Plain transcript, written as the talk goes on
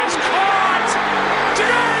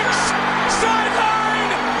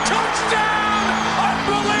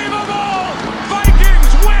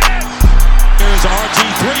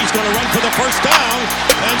for the first down,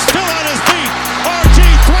 and still on his feet.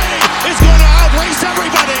 RG3 is going to outrace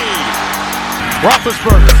everybody.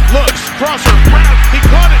 Roethlisberger looks, crosser, grabs, he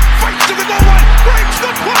caught it, fights to the goal line, breaks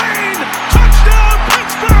the plane, touchdown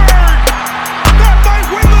Pittsburgh! That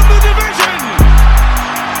might win them the division!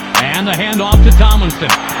 And the handoff to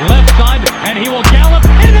Tomlinson, left side, and he will gallop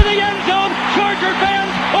into the end zone. Charger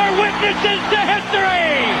fans are witnesses to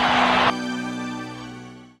history!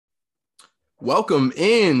 Welcome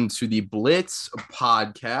into the Blitz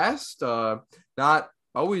podcast. Not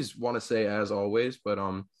always want to say as always, but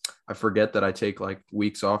I forget that I take like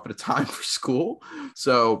weeks off at a time for school.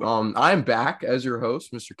 So I'm back as your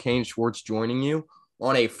host, Mr. Kane Schwartz, joining you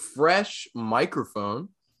on a fresh microphone.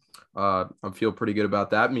 I feel pretty good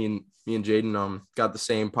about that. Me and Jaden got the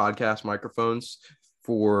same podcast microphones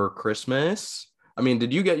for Christmas. I mean,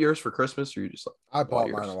 did you get yours for Christmas, or you just like I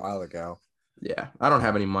bought mine a while ago? Yeah, I don't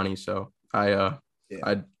have any money, so I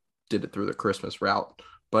did it through the Christmas route.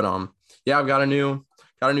 But yeah, I've got a new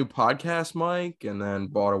podcast mic, and then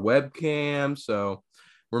bought a webcam. So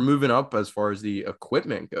we're moving up as far as the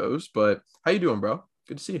equipment goes. But how you doing, bro?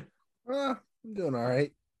 Good to see you. I'm doing all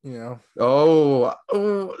right. You know. Oh,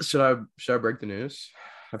 should I break the news?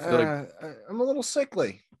 I feel like I'm a little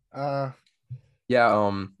sickly.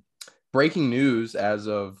 Yeah. Breaking news as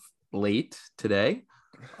of late today.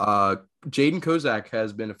 Jaden Kozak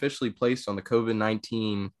has been officially placed on the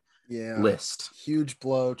COVID-19 list. Huge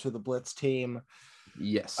blow to the Blitz team.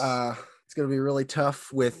 Yes. It's going to be really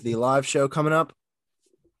tough with the live show coming up.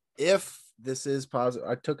 If this is positive,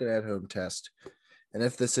 I took an at-home test, and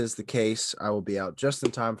if this is the case, I will be out just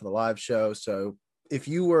in time for the live show. So if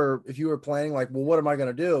you were planning like, well, what am I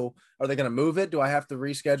going to do? Are they going to move it? Do I have to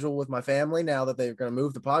reschedule with my family now that they're going to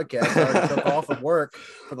move the podcast? I already took off of work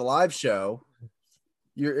for the live show.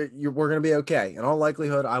 We're going to be okay. In all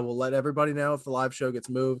likelihood, I will let everybody know if the live show gets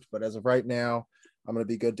moved. But as of right now, I'm going to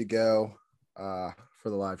be good to go for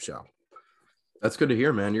the live show. That's good to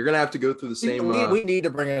hear, man. You're going to have to go through the same. We need to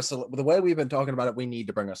bring us the way we've been talking about it. We need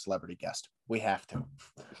to bring a celebrity guest. We have to.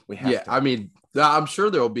 Yeah, I mean, I'm sure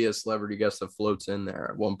there will be a celebrity guest that floats in there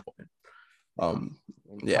at one point.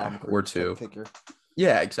 Yeah, or two.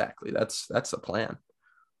 Yeah, exactly. That's the plan.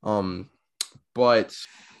 But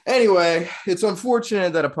anyway, it's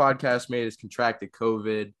unfortunate that a podcast mate has contracted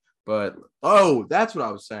COVID, but that's what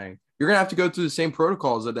I was saying. You're gonna have to go through the same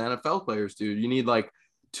protocols that the NFL players do. You need like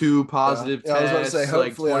 2 positive tests, I was about to say,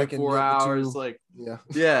 hopefully like 24 hours.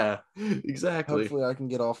 Yeah, exactly. Hopefully I can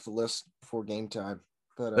get off the list before game time.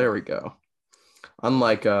 But there we go.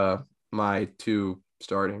 Unlike my 2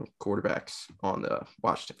 starting quarterbacks on the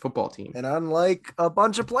Washington football team, and unlike a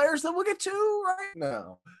bunch of players that we'll get to right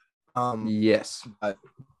now. Yes. But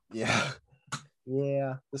yeah,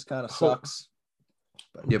 this kind of sucks.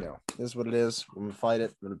 But yep. This is what it is. We're gonna fight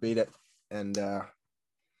it. We're gonna beat it, and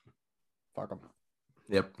fuck them.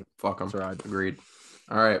 Yep, fuck them. That's right. Agreed.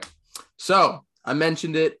 All right. So I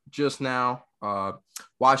mentioned it just now.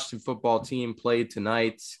 Washington football team played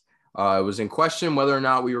tonight. It was in question whether or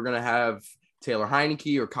not we were going to have Taylor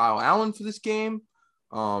Heineke or Kyle Allen for this game.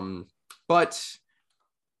 But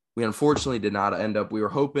we unfortunately did not end up. We were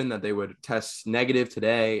hoping that they would test negative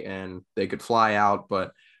today and they could fly out,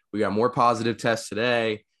 but we got more positive tests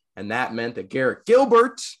today. And that meant that Garrett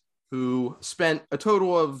Gilbert, who spent a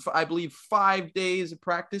total of, I believe, 5 days of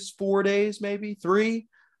practice, 4 days, maybe 3.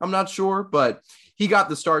 I'm not sure, but he got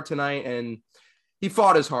the start tonight and he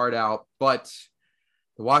fought his heart out. But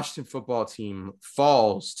the Washington football team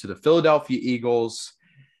falls to the Philadelphia Eagles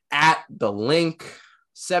at the Link,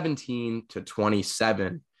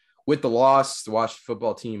 17-27. With the loss, the Washington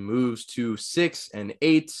football team moves to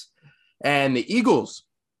 6-8, and the Eagles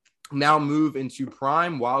now move into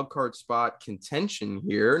prime wildcard spot contention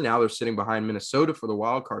here. Now they're sitting behind Minnesota for the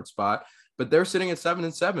wildcard spot, but they're sitting at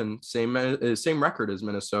 7-7, same record as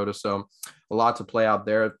Minnesota. So a lot to play out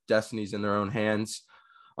there. Destiny's in their own hands.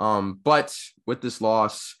 But with this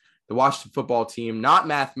loss, the Washington football team, not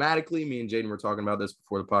mathematically, me and Jaden were talking about this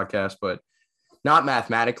before the podcast, but not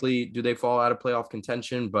mathematically do they fall out of playoff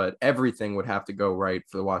contention, but everything would have to go right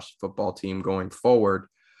for the Washington football team going forward.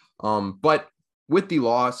 But with the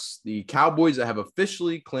loss, the Cowboys have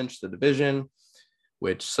officially clinched the division,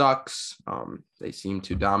 which sucks. They seem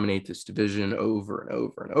to dominate this division over and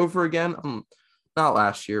over and over again. Not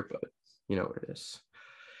last year, but you know what it is.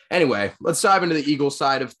 Anyway, let's dive into the Eagles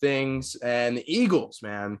side of things. And the Eagles,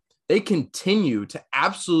 man, they continue to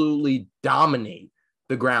absolutely dominate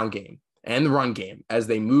the ground game and the run game as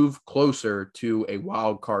they move closer to a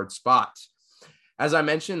wild card spot. As I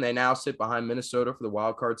mentioned, they now sit behind Minnesota for the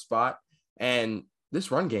wild card spot. And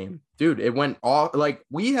this run game, dude, it went off. Like,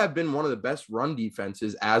 we have been one of the best run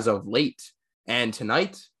defenses as of late. And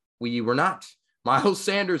tonight, we were not. Miles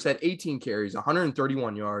Sanders had 18 carries,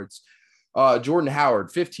 131 yards. Jordan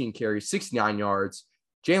Howard, 15 carries, 69 yards.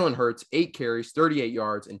 Jalen Hurts, 8 carries, 38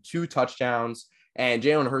 yards, and 2 touchdowns. And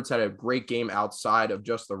Jalen Hurts had a great game outside of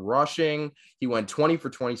just the rushing. He went 20 for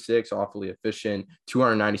 26, awfully efficient,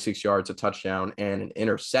 296 yards, a touchdown, and an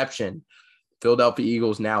interception. Philadelphia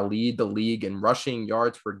Eagles now lead the league in rushing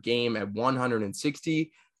yards per game at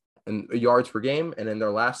 160 yards per game. And in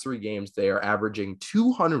their last 3 games, they are averaging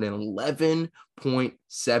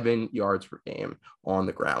 211.7 yards per game on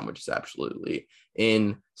the ground, which is absolutely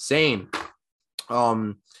insane.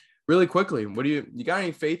 Really quickly, what do you got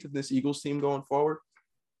any faith in this Eagles team going forward?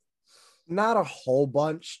 Not a whole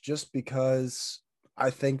bunch, just because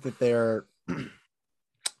I think that they're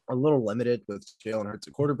a little limited with Jalen Hurts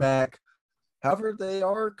at quarterback. However, they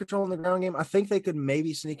are controlling the ground game. I think they could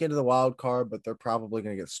maybe sneak into the wild card, but they're probably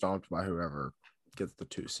going to get stomped by whoever gets the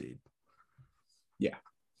 2 seed. Yeah,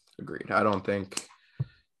 agreed. I don't think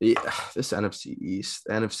this NFC East,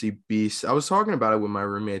 NFC Beast. I was talking about it with my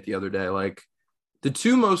roommate the other day. Like, the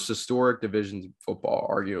 2 most historic divisions in football,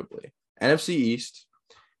 arguably, NFC East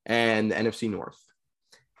and the NFC North.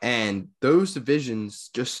 And those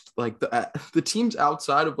divisions, just like the teams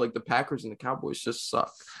outside of like the Packers and the Cowboys, just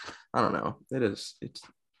suck. I don't know. It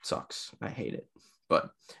sucks. I hate it.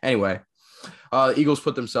 But anyway, the Eagles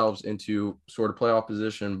put themselves into sort of playoff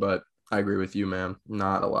position, but I agree with you, man.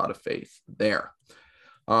 Not a lot of faith there.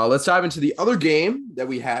 Let's dive into the other game that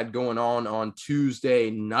we had going on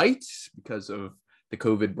Tuesday night because of the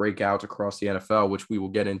COVID breakout across the NFL, which we will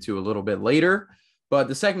get into a little bit later. But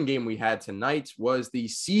the second game we had tonight was the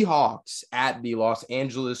Seahawks at the Los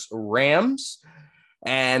Angeles Rams.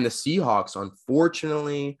 And the Seahawks,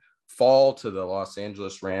 unfortunately, fall to the Los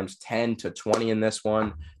Angeles Rams 10-20 in this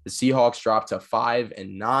one. The Seahawks dropped to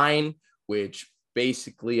 5-9, which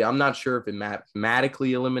basically, I'm not sure if it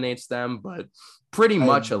mathematically eliminates them, but pretty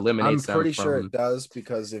much eliminates them. I'm pretty sure it does,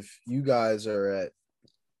 because if you guys are at,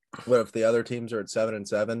 what if the other teams are at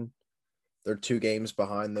 7-7? They're 2 games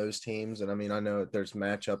behind those teams. And I mean, I know there's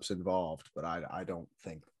matchups involved, but I don't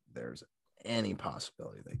think there's any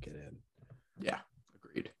possibility they get in. Yeah,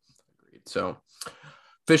 agreed. So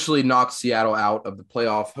officially knocked Seattle out of the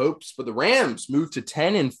playoff hopes, but the Rams moved to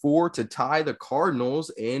 10-4 to tie the Cardinals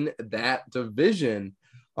in that division.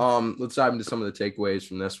 Let's dive into some of the takeaways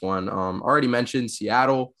from this one. Already mentioned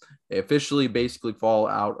Seattle. They officially basically fall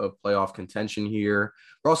out of playoff contention here.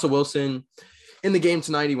 Russell Wilson in the game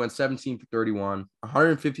tonight, he went 17 for 31,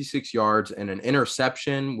 156 yards and an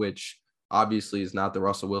interception, which obviously is not the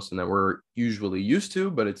Russell Wilson that we're usually used to,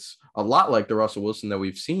 but it's a lot like the Russell Wilson that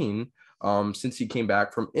we've seen since he came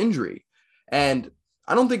back from injury. And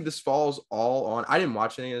I don't think this falls all on – I didn't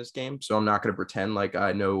watch any of this game, so I'm not going to pretend like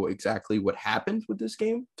I know exactly what happened with this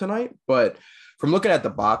game tonight. But from looking at the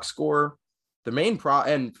box score, the main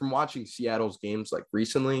and from watching Seattle's games like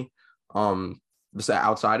recently,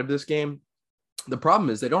 outside of this game, the problem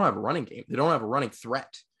is they don't have a running game. They don't have a running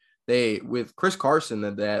threat. With Chris Carson,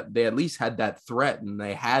 that they at least had that threat and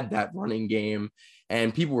they had that running game,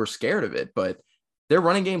 and people were scared of it. But their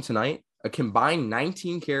running game tonight, a combined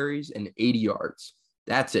 19 carries and 80 yards.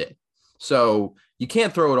 That's it. So you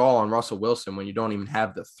can't throw it all on Russell Wilson when you don't even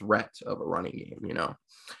have the threat of a running game, you know?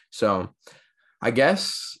 So I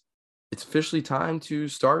guess it's officially time to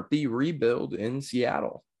start the rebuild in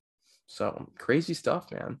Seattle. So crazy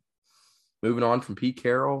stuff, man. Moving on from Pete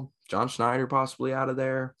Carroll, John Schneider possibly out of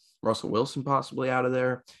there, Russell Wilson possibly out of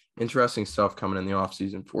there. Interesting stuff coming in the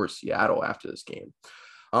offseason for Seattle after this game.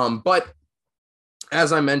 But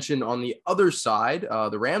as I mentioned, on the other side,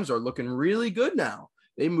 the Rams are looking really good now.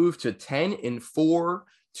 They moved to 10-4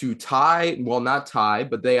 to tie, well, not tie,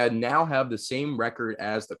 but they now have the same record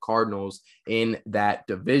as the Cardinals in that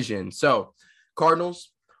division. So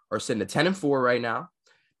Cardinals are sitting at 10-4 right now.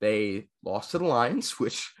 They lost to the Lions,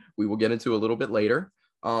 which we will get into a little bit later.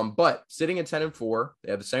 But sitting at 10-4,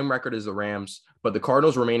 they have the same record as the Rams, but the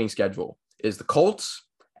Cardinals' remaining schedule is the Colts,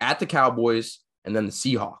 at the Cowboys, and then the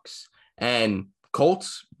Seahawks. And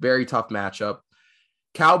Colts, very tough matchup.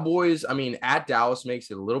 Cowboys, I mean, at Dallas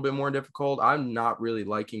makes it a little bit more difficult. I'm not really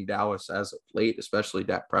liking Dallas as of late, especially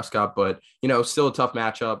Dak Prescott, but, you know, still a tough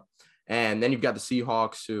matchup. And then you've got the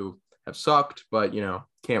Seahawks, who have sucked, but, you know,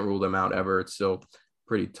 can't rule them out ever. It's still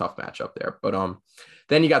pretty tough matchup there. But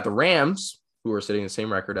then you got the Rams, who are sitting the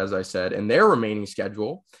same record, as I said, and their remaining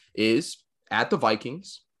schedule is at the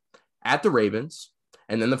Vikings, at the Ravens,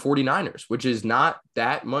 and then the 49ers, which is not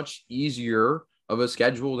that much easier of a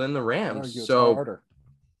schedule than the Rams. So harder.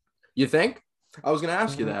 You think? I was going to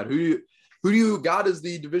ask you that. Who do you got as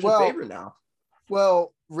the division favorite now?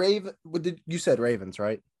 Well, you said Ravens,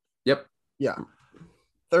 right? Yep. Yeah.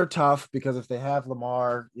 They're tough because if they have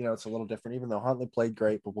Lamar, it's a little different, even though Huntley played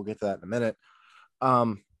great, but we'll get to that in a minute.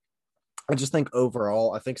 I just think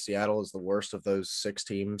overall, I think Seattle is the worst of those 6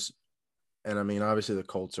 teams. And I mean, obviously the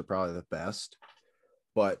Colts are probably the best,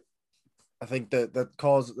 but I think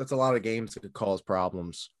that's a lot of games that could cause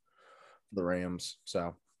problems for the Rams.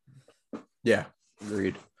 So yeah,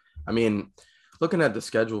 agreed. I mean, looking at the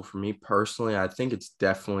schedule for me personally, I think it's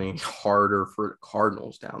definitely harder for the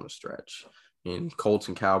Cardinals down the stretch. I mean, Colts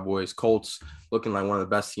and Cowboys. Colts looking like one of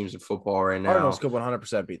the best teams in football right now. Cardinals could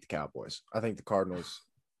 100% beat the Cowboys. I think the Cardinals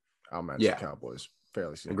outmatch the Cowboys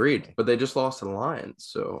fairly soon. Agreed. But they just lost to the Lions,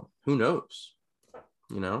 so who knows?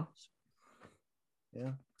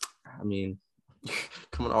 Yeah. I mean,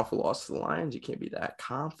 coming off a loss to the Lions, you can't be that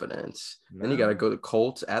confident. No. Then you got to go to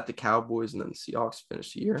Colts at the Cowboys and then the Seahawks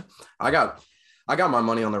finish the year. I got my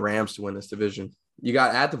money on the Rams to win this division. You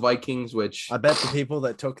got at the Vikings, which I bet the people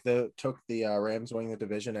that took the Rams winning the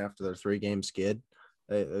division after their 3-game skid,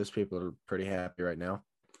 those people are pretty happy right now.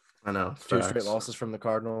 I know. 2 straight losses from the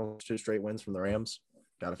Cardinals, 2 straight wins from the Rams.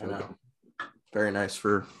 Gotta feel good. Very nice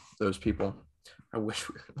for those people. I wish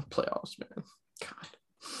we were in the playoffs, man. God.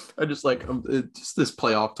 I just just this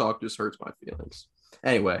playoff talk just hurts my feelings.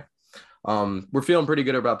 Anyway, we're feeling pretty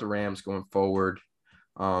good about the Rams going forward.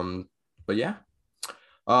 But yeah.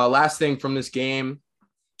 Last thing from this game,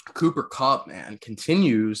 Cooper Kupp, man,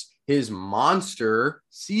 continues his monster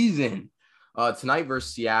season. Tonight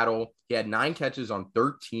versus Seattle, he had 9 catches on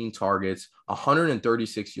 13 targets,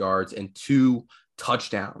 136 yards, and 2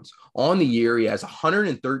 touchdowns. On the year, he has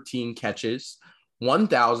 113 catches,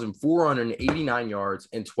 1,489 yards,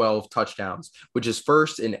 and 12 touchdowns, which is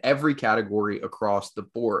first in every category across the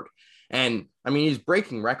board. And, I mean, he's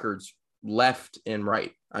breaking records left and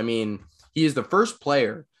right. I mean, he is the first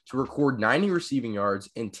player to record 90 receiving yards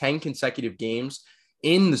in 10 consecutive games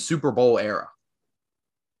in the Super Bowl era.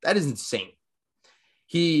 That is insane.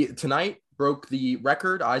 He tonight broke the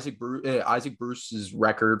record, Isaac Bruce's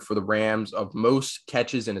record for the Rams of most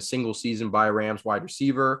catches in a single season by a Rams wide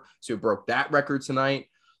receiver. So he broke that record tonight.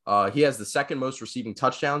 He has the second most receiving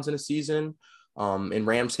touchdowns in a season in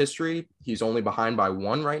Rams history. He's only behind by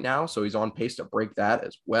 1 right now, so he's on pace to break that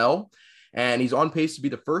as well. And he's on pace to be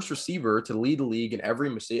the first receiver to lead the league in every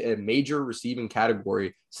major receiving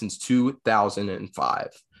category since 2005.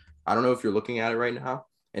 I don't know if you're looking at it right now.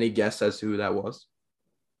 Any guess as to who that was?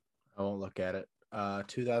 I won't look at it.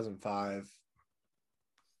 2005.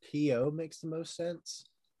 T.O. makes the most sense.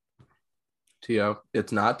 T.O.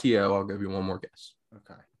 It's not T.O. I'll give you one more guess.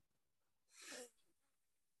 Okay.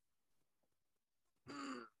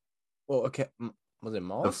 Well, okay. Was it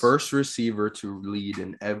Moss? The first receiver to lead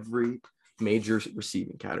in every major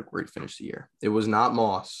receiving category to finish the year. It was not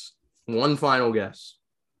Moss. One final guess.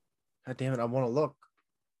 God damn it. I want to look.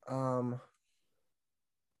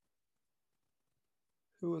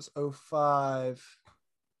 Who was 05?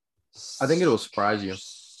 I think it'll surprise you.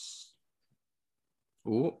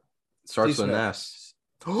 Ooh, starts with an S.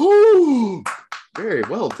 Ooh, very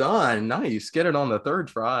well done. Nice. Get it on the 3rd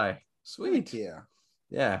try. Sweet.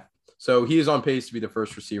 Yeah. So he is on pace to be the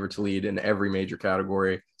first receiver to lead in every major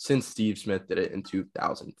category since Steve Smith did it in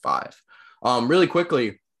 2005. Really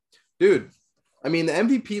quickly, dude, I mean, the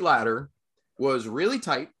MVP ladder was really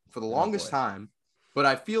tight for the longest time, but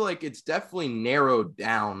I feel like it's definitely narrowed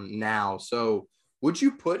down now. So would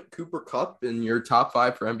you put Cooper Kupp in your top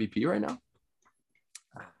 5 for MVP right now?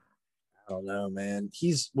 I don't know, man.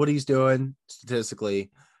 What he's doing statistically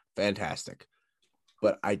fantastic.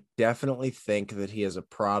 But I definitely think that he is a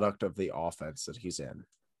product of the offense that he's in.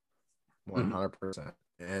 100%.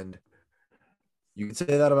 And you can say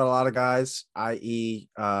that about a lot of guys, i.e.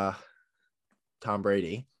 Tom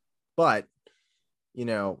Brady. But,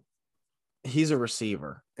 he's a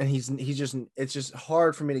receiver. And it's just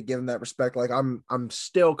hard for me to give him that respect. Like I'm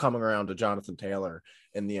still coming around to Jonathan Taylor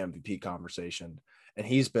in the MVP conversation. And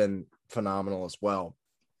he's been phenomenal as well.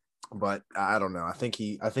 But I don't know. I think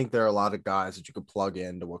there are a lot of guys that you could plug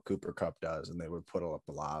into what Cooper Kupp does, and they would put up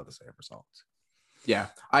a lot of the same results. Yeah,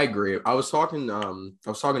 I agree. I was talking to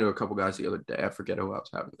a couple guys the other day. I forget who I was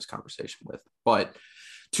having this conversation with. But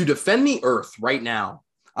to defend the earth right now,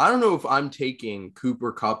 I don't know if I'm taking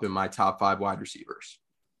Cooper Kupp in my top 5 wide receivers.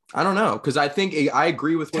 I don't know, because I think I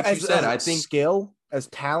agree with what you said. I think skill as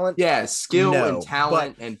talent. Yeah, skill and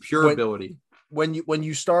talent and pure ability. When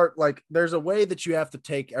you start, like, there's a way that you have to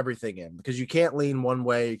take everything in, because you can't lean one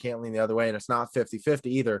way, you can't lean the other way, and it's not 50-50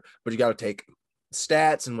 either, but you got to take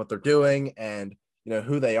stats and what they're doing and,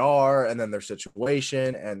 who they are, and then their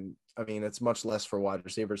situation and I mean, it's much less for wide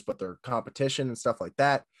receivers, but their competition and stuff like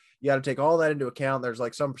that. You got to take all that into account. There's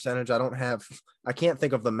like some percentage I can't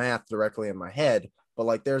think of the math directly in my head, but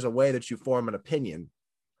like there's a way that you form an opinion.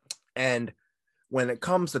 And when it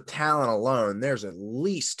comes to talent alone, there's at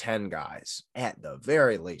least 10 guys. At the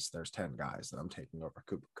very least, there's 10 guys that I'm taking over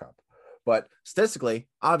Cooper Kupp. But statistically,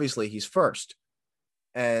 obviously, he's first.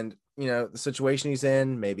 And, the situation he's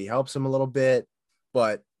in maybe helps him a little bit.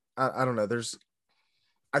 But I don't know.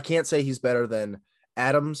 I can't say he's better than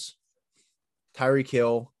Adams, Tyreek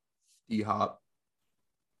Hill, D-Hop.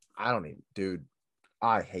 Dude,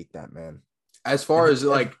 I hate that, man. As far as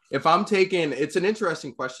like, if I'm taking, it's an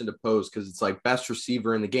interesting question to pose because it's like best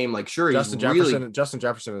receiver in the game. Like, sure, Justin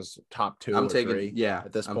Jefferson is top 2 I'm or taking, 3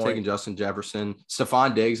 at this I'm point. taking Justin Jefferson.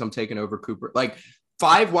 Stephon Diggs, I'm taking over Cooper. Like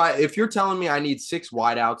 5 wide. If you're telling me I need 6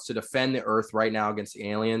 wideouts to defend the earth right now against the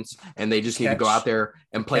aliens, and they just need to go out there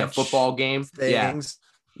and play a football game,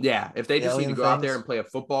 yeah. If they just need to go out there and play a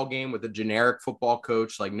football game with a generic football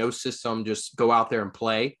coach, like no system, just go out there and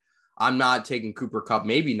play. I'm not taking Cooper Kupp,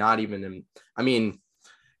 maybe not even him. I mean,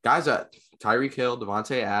 guys at Tyreek Hill,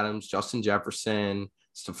 Devontae Adams, Justin Jefferson,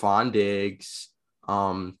 Stephon Diggs.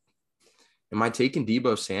 Am I taking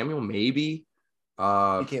Deebo Samuel? Maybe.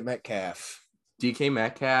 DK Metcalf.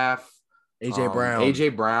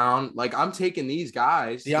 AJ Brown. Like, I'm taking these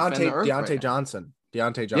guys. Deontay Johnson.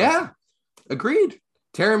 Yeah, agreed.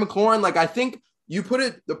 Terry McLaurin. Like, I think you put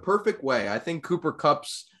it the perfect way. I think Cooper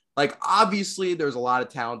Kupp's, like, obviously there's a lot of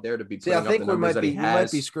talent there to be putting up the numbers that he has. We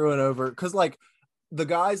might be screwing over because, like, the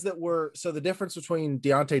guys that were – so the difference between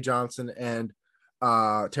Deontay Johnson and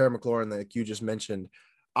Terry McLaurin that you just mentioned,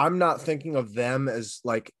 I'm not thinking of them as,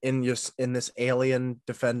 like, in this alien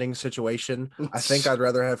defending situation. I think I'd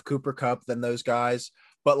rather have Cooper Kupp than those guys.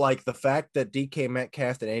 But, like, the fact that DK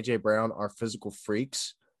Metcalf and AJ Brown are physical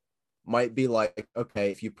freaks might be like, okay,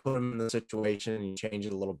 if you put them in the situation and you change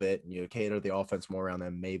it a little bit and you cater the offense more around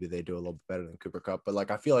them, maybe they do a little bit better than Cooper Kupp. But like,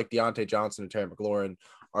 I feel like Deontay Johnson and Terry McLaurin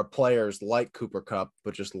are players like Cooper Kupp,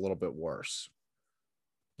 but just a little bit worse.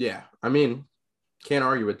 Yeah. I mean, can't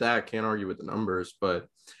argue with that. Can't argue with the numbers, but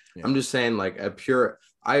yeah. I'm just saying, like,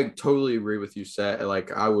 I totally agree with you.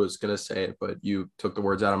 Like, I was going to say it, but you took the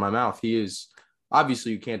words out of my mouth. He is,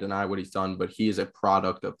 obviously, you can't deny what he's done, but he is a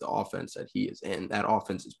product of the offense that he is in. That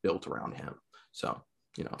offense is built around him. So,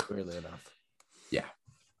 clearly enough. Yeah.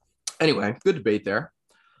 Anyway, good debate there.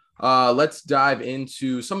 Let's dive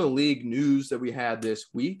into some of the league news that we had this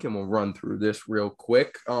week, and we'll run through this real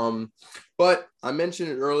quick. But I mentioned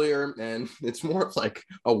it earlier, and it's more of like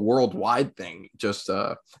a worldwide thing,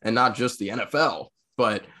 and not just the NFL.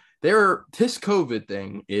 But this COVID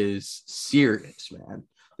thing is serious, man.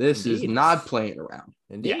 This is not playing around.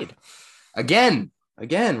 Indeed. Yeah.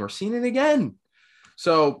 Again, we're seeing it again.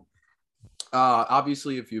 So,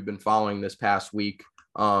 obviously, if you've been following this past week,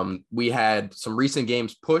 we had some recent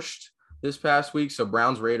games pushed this past week. So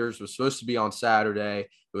Browns-Raiders was supposed to be on Saturday.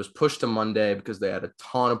 It was pushed to Monday because they had a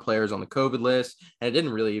ton of players on the COVID list. And it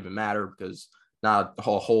didn't really even matter because not a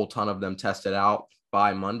whole ton of them tested out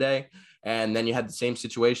by Monday. And then you had the same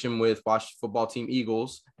situation with Washington football team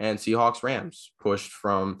Eagles and Seahawks Rams pushed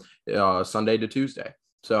from Sunday to Tuesday.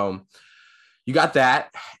 So you got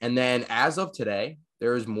that. And then as of today,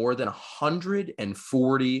 there is more than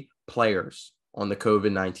 140 players on the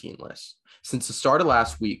COVID-19 list. Since the start of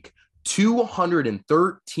last week,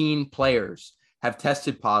 213 players have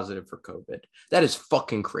tested positive for COVID. That is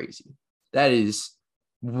fucking crazy. That is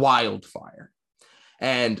wildfire.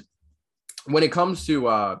 And when it comes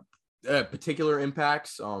to particular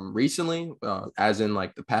impacts recently, as in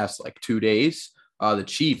like the past 2 days, the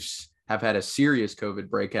Chiefs have had a serious COVID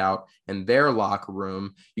breakout in their locker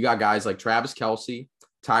room. You got guys like Travis Kelce,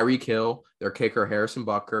 Tyreek Hill, their kicker Harrison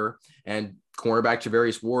Butker, and cornerback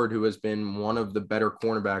Javarius Ward, who has been one of the better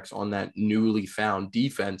cornerbacks on that newly found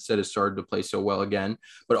defense that has started to play so well again.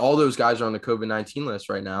 But all those guys are on the COVID-19 list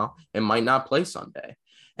right now and might not play Sunday.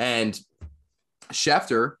 And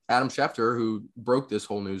Adam Schefter, who broke this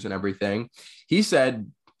whole news and everything, he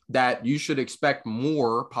said that you should expect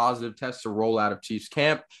more positive tests to roll out of Chiefs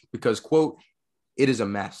camp because, quote, it is a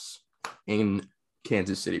mess in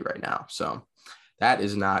Kansas City right now. So that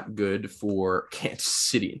is not good for Kansas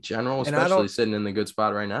City in general, especially sitting in the good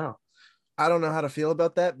spot right now. I don't know how to feel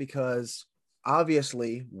about that because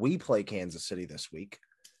obviously we play Kansas City this week.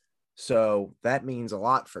 So that means a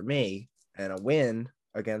lot for me, and a win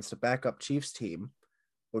against a backup Chiefs team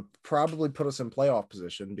would probably put us in playoff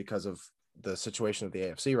position because of the situation of the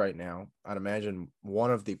AFC right now. I'd imagine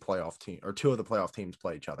one of the playoff team or two of the playoff teams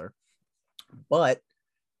play each other. But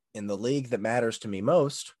in the league that matters to me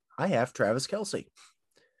most, I have Travis Kelce.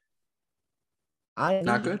 I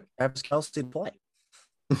Not need good. Travis Kelce to play.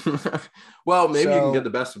 Well, maybe you can So, get the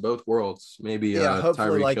best of both worlds. Maybe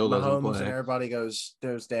hopefully, Tyreek like Hill doesn't Mahomes and play. everybody goes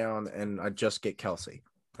down, and I just get Kelce.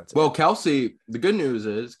 That's it. Well, Kelsey, the good news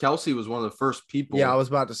is Kelsey was one of the first people. Yeah, I was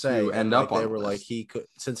about to say, to end and up on they the were like, list. he could,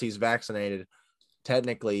 since he's vaccinated,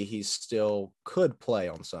 technically he still could play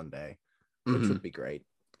on Sunday, which Mhm. would be great.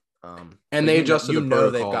 And but they adjusted the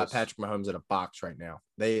protocols. They've got Patrick Mahomes in a box right now.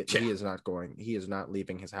 He is not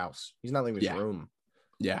leaving his house. He's not leaving his room.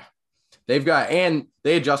 Yeah. They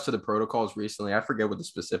adjusted the protocols recently. I forget what the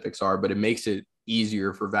specifics are, but it makes it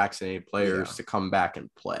easier for vaccinated players to come back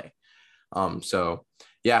and play. So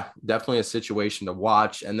yeah, definitely a situation to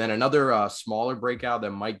watch. And then another smaller breakout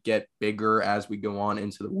that might get bigger as we go on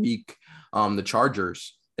into the week. The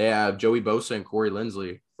Chargers, they have Joey Bosa and Corey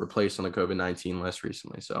Linsley replaced on the COVID-19 list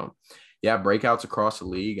recently. So yeah, breakouts across the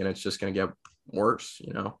league, and it's just going to get worse,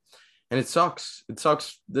 and it sucks. It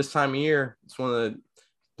sucks this time of year. It's one of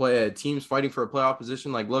the teams fighting for a playoff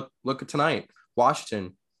position. Like, look at tonight,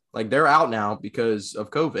 Washington, like they're out now because of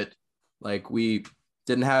COVID. Like we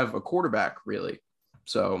didn't have a quarterback really.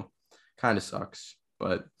 So kind of sucks,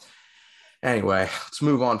 but anyway, let's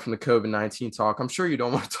move on from the COVID-19 talk. I'm sure you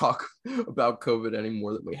don't want to talk about COVID any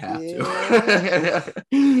more than we have to.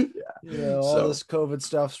 All this COVID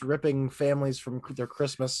stuff's ripping families from their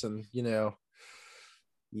Christmas, and yeah,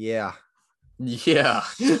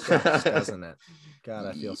 doesn't it? God,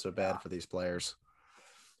 I feel so bad for these players.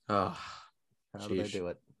 How do they do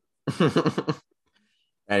it?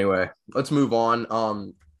 Anyway, let's move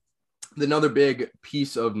on. Another big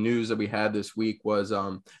piece of news that we had this week was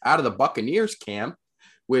out of the Buccaneers camp,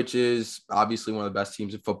 which is obviously one of the best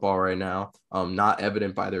teams in football right now. Not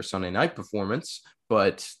evident by their Sunday night performance,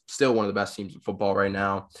 but still one of the best teams in football right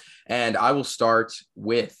now. And I will start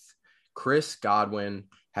with Chris Godwin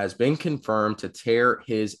has been confirmed to tear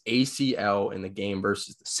his ACL in the game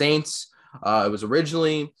versus the Saints. It was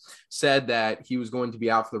originally said that he was going to be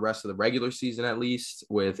out for the rest of the regular season, at least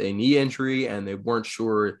with a knee injury, and they weren't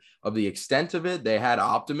sure of the extent of it. They had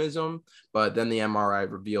optimism, but then the MRI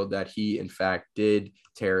revealed that he, in fact, did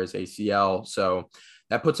tear his ACL. So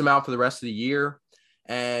that puts him out for the rest of the year.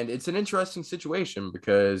 And it's an interesting situation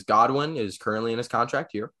because Godwin is currently in his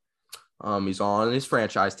contract here. He's on his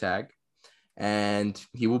franchise tag, and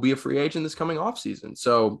he will be a free agent this coming offseason.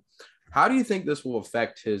 So how do you think this will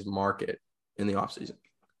affect his market in the offseason?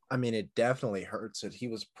 I mean, it definitely hurts it. He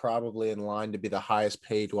was probably in line to be the highest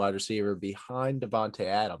paid wide receiver behind Devontae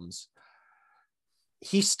Adams.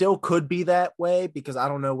 He still could be that way because I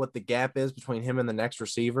don't know what the gap is between him and the next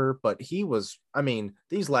receiver, but he was,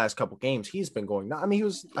 these last couple games, he's been going. I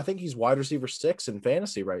think he's wide receiver 6 in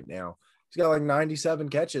fantasy right now. He's got like 97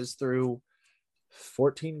 catches through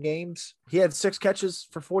 14 games. He had 6 catches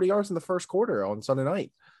for 40 yards in the first quarter on Sunday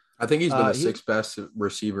night. I think he's been the 6th best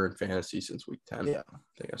receiver in fantasy since week 10. Yeah. I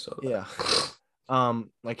think I saw that.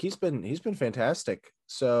 Yeah. He's been fantastic.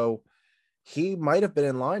 So he might have been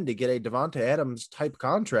in line to get a Devontae Adams type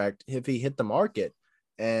contract if he hit the market.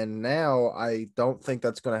 And now I don't think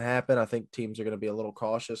that's going to happen. I think teams are going to be a little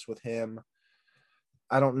cautious with him.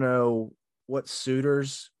 I don't know what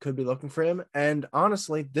suitors could be looking for him. And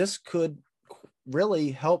honestly, this could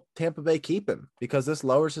really help Tampa Bay keep him because this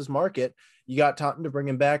lowers his market. You got Taunton to bring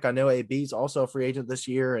him back. I know AB's also a free agent this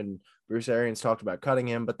year, and Bruce Arians talked about cutting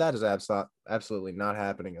him, but that is absolutely not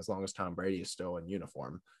happening as long as Tom Brady is still in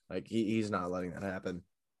uniform. Like he's not letting that happen.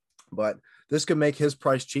 But this could make his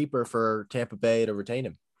price cheaper for Tampa Bay to retain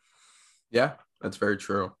him. Yeah, that's very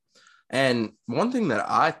true. And one thing that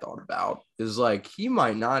I thought about is like he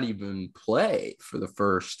might not even play for the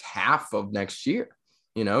first half of next year.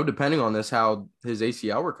 Depending on how his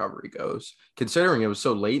ACL recovery goes, considering it was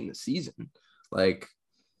so late in the season. Like,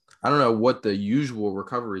 I don't know what the usual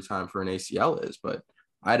recovery time for an ACL is, but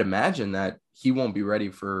I'd imagine that he won't be ready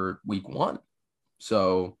for week 1.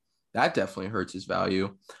 So that definitely hurts his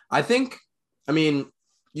value.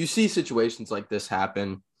 You see situations like this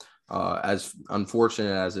happen, as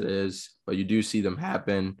unfortunate as it is, but you do see them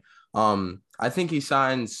happen. I think he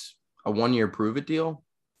signs a 1-year prove-it deal.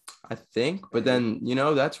 I think, but then,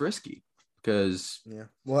 that's risky because. Yeah.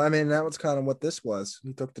 Well, that was kind of what this was.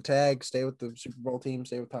 He took the tag, stay with the Super Bowl team,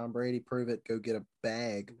 stay with Tom Brady, prove it, go get a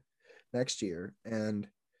bag next year. And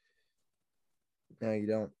now you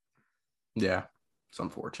don't. Yeah. It's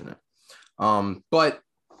unfortunate. But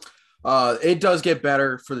it does get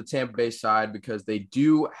better for the Tampa Bay side because they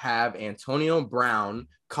do have Antonio Brown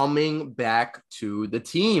coming back to the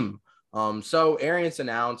team. So Arians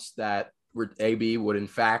announced that AB would in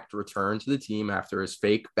fact return to the team after his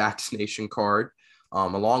fake vaccination card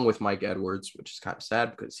along with Mike Edwards, which is kind of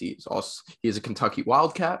sad because he is a Kentucky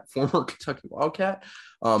Wildcat, former Kentucky Wildcat.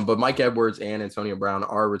 But Mike Edwards and Antonio Brown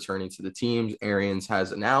are returning to the teams. Arians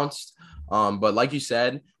has announced. But like you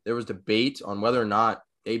said, there was debate on whether or not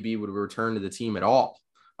AB would return to the team at all,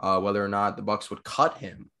 whether or not the Bucs would cut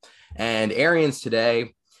him. And Arians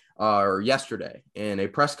today, or yesterday, in a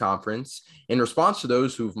press conference, in response to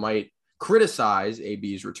those who might criticize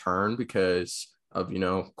AB's return because of,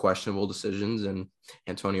 questionable decisions and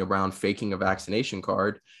Antonio Brown faking a vaccination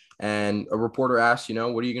card. And a reporter asked,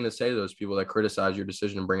 what are you going to say to those people that criticize your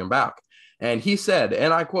decision to bring him back? And he said,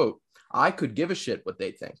 and I quote, "I could give a shit what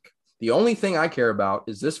they think. The only thing I care about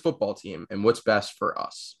is this football team and what's best for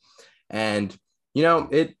us." And,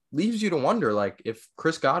 it leaves you to wonder, like, if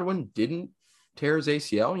Chris Godwin didn't tear his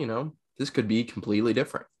ACL, this could be completely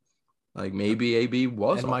different. Like, maybe AB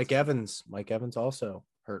was. And Mike Evans also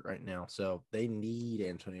hurt right now. So they need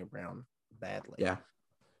Antonio Brown badly. Yeah,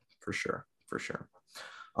 for sure.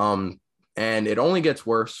 And it only gets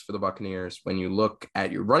worse for the Buccaneers when you look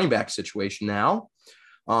at your running back situation now.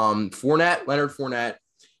 Leonard Fournette,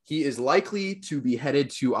 he is likely to be headed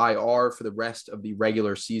to IR for the rest of the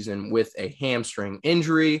regular season with a hamstring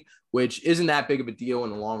injury, which isn't that big of a deal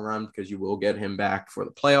in the long run because you will get him back for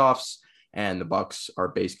the playoffs, and the Bucs are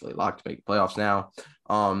basically locked to make the playoffs now.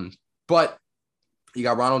 But you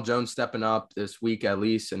got Ronald Jones stepping up this week at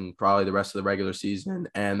least, and probably the rest of the regular season.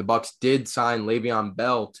 And the Bucs did sign Le'Veon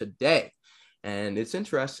Bell today, and it's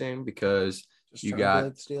interesting because you got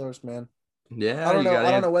the Steelers, man. Yeah, I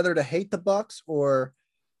don't know whether to hate the Bucs or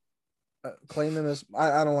claim them as.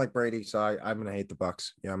 I don't like Brady, so I'm gonna hate the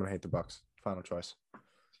Bucs. Yeah, I'm gonna hate the Bucs. Final choice.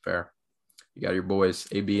 Fair. You got your boys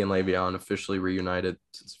AB and Le'Veon officially reunited.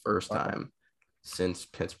 It's the first time since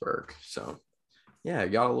Pittsburgh. So yeah, you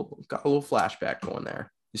got a little flashback going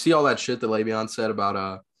there. You see all that shit that Le'Veon said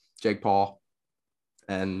about Jake Paul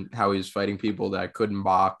and how he was fighting people that couldn't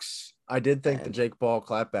box. I did think the Jake Paul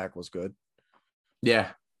clapback was good. Yeah,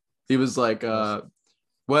 he was like,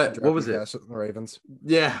 what was it? The Ravens.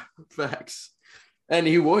 Yeah, facts. And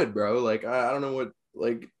he would, bro. Like, I don't know what,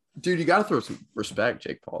 like, dude, you got to throw some respect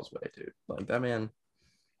Jake Paul's way, dude. Like, that man,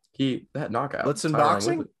 that knockout. Blitzing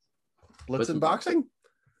boxing? Blitzing boxing?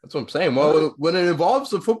 That's what I'm saying. Well, when it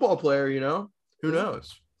involves a football player, who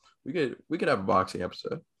knows? We could have a boxing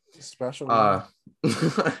episode. Special.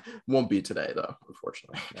 Won't be today, though,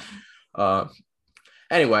 unfortunately.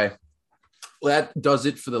 Anyway, that does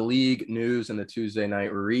it for the league news and the Tuesday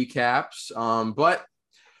night recaps. But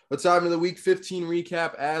let's dive into the Week 15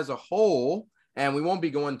 recap as a whole. And we won't be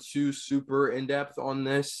going too super in-depth on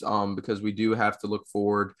this because we do have to look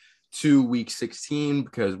forward to Week 16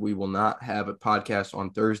 because we will not have a podcast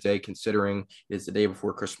on Thursday considering it's the day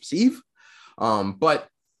before Christmas Eve. But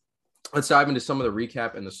let's dive into some of the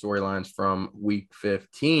recap and the storylines from Week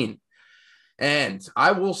 15. And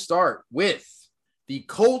I will start with the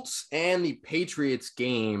Colts and the Patriots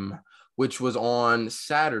game, which was on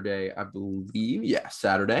Saturday, I believe. Yeah,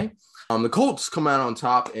 Saturday. The Colts come out on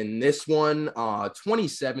top in this one,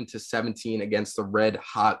 27-17 against the red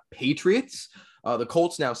hot Patriots. The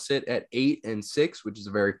Colts now sit at 8-6, which is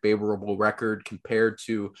a very favorable record compared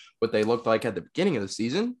to what they looked like at the beginning of the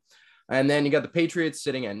season. And then you got the Patriots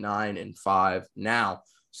sitting at 9-5 now.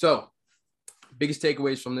 So biggest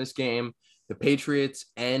takeaways from this game, the Patriots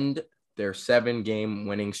end their 7-game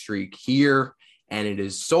winning streak here. And it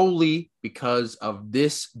is solely because of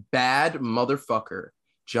this bad motherfucker,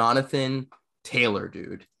 Jonathan Taylor,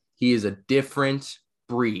 dude. He is a different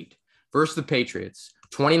breed. Versus the Patriots,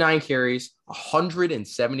 29 carries,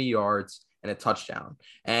 170 yards, and a touchdown.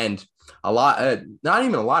 And a lot, not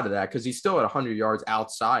even a lot of that, because he's still at 100 yards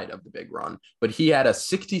outside of the big run. But he had a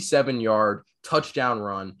 67-yard touchdown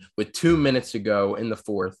run with 2 minutes to go in the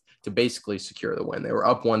fourth to basically secure the win. They were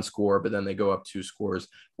up 1 score, but then they go up 2 scores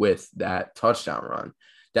with that touchdown run.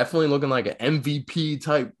 Definitely looking like an MVP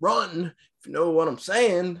type run, if you know what I'm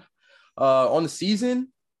saying. On the season,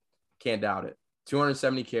 can't doubt it.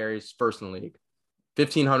 270 carries, first in the league.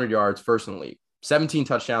 1,500 yards, first in the league. 17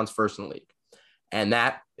 touchdowns, first in the league. And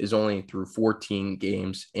that is only through 14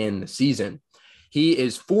 games in the season. He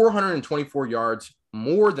is 424 yards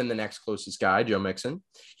more than the next closest guy, Joe Mixon.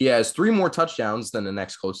 He has 3 more touchdowns than the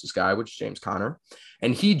next closest guy, which is James Conner.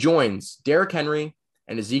 And he joins Derrick Henry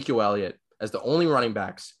and Ezekiel Elliott as the only running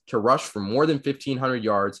backs to rush for more than 1,500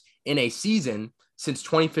 yards in a season since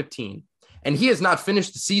 2015. And he has not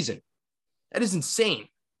finished the season. That is insane.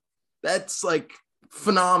 That's like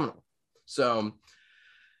phenomenal. So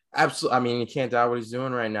absolutely, I mean, you can't doubt what he's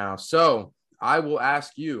doing right now. So I will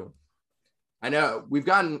ask you, I know we've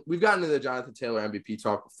gotten to the Jonathan Taylor MVP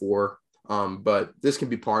talk before, but this can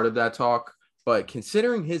be part of that talk. But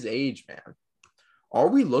considering his age, man, are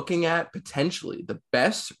we looking at potentially the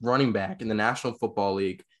best running back in the National Football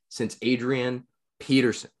League since Adrian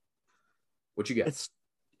Peterson? What you got?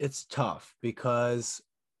 It's tough because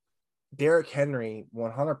Derrick Henry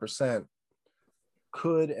 100%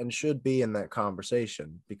 could and should be in that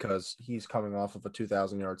conversation because he's coming off of a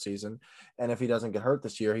 2,000-yard season. And if he doesn't get hurt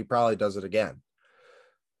this year, he probably does it again.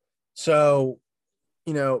 So,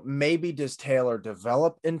 maybe does Taylor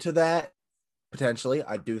develop into that? Potentially.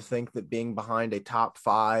 I do think that being behind a top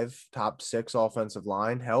 5, top 6 offensive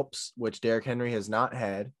line helps, which Derrick Henry has not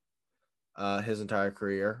had his entire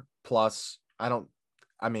career. Plus,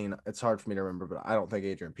 it's hard for me to remember, but I don't think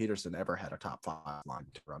Adrian Peterson ever had a top 5 line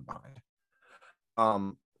to run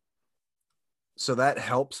behind. So that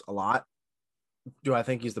helps a lot. Do I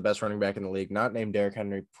think he's the best running back in the league? Not named Derrick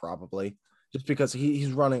Henry, probably. Just because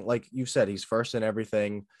he's running, like you said, he's first in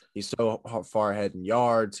everything. He's so far ahead in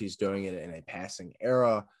yards. He's doing it in a passing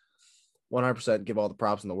era. 100% give all the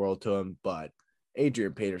props in the world to him, but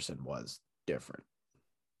Adrian Peterson was different.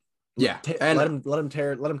 Yeah, and let him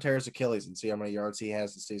tear his Achilles and see how many yards he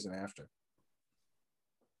has the season after.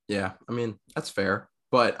 Yeah, that's fair.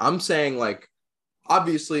 But I'm saying,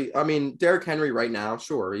 obviously, Derrick Henry right now,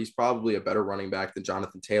 sure, he's probably a better running back than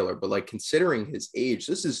Jonathan Taylor. But, considering his age,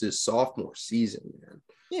 this is his sophomore season, man.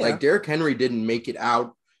 Yeah. Derrick Henry didn't make it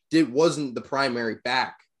out. Wasn't the primary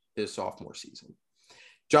back his sophomore season.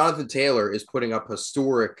 Jonathan Taylor is putting up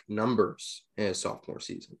historic numbers in his sophomore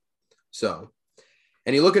season. So,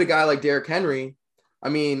 and you look at a guy like Derrick Henry, a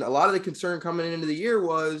lot of the concern coming into the year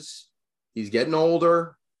was he's getting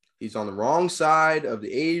older. He's on the wrong side of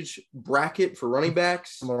the age bracket for running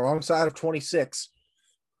backs. On the wrong side of 26.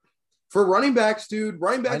 For running backs, dude,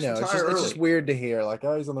 running backs retire early. It's just weird to hear,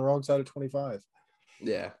 he's on the wrong side of 25.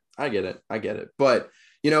 Yeah, I get it. But,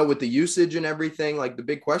 with the usage and everything, the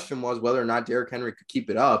big question was whether or not Derrick Henry could keep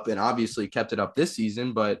it up, and obviously kept it up this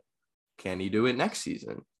season, but can he do it next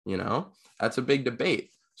season? That's a big debate.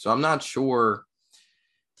 So I'm not sure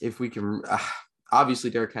if we can obviously,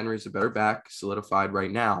 Derrick Henry is a better back, solidified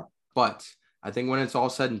right now. But I think when it's all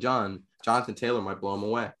said and done, Jonathan Taylor might blow him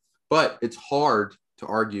away. But it's hard to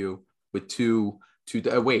argue with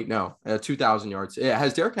 2,000 yards.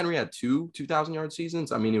 Has Derrick Henry had 2,000-yard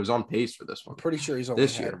seasons? He was on pace for this one. I'm pretty sure he's only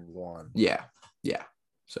had one. Yeah.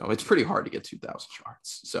 So it's pretty hard to get 2,000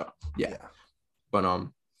 yards. So, yeah. But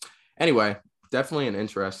anyway, definitely an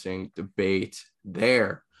interesting debate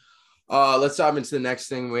there. Let's dive into the next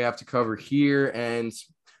thing we have to cover here. And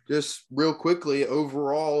just real quickly,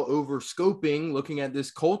 overall, over-scoping, looking at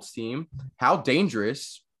this Colts team, how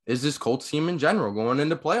dangerous is this Colts team in general going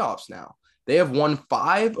into playoffs now? They have won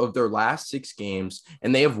 5 of their last 6 games,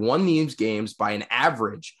 and they have won these games by an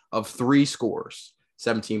average of 3 scores,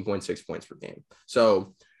 17.6 points per game.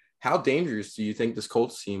 So how dangerous do you think this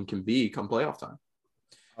Colts team can be come playoff time?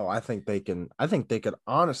 Oh, I think they can. I think they could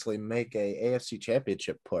honestly make a AFC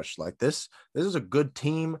championship push. This is a good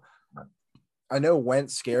team. I know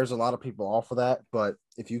Wentz scares a lot of people off of that, but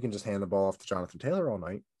if you can just hand the ball off to Jonathan Taylor all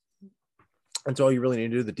night, that's all you really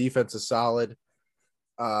need to do. The defense is solid.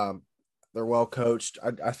 They're well coached.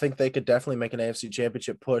 I think they could definitely make an AFC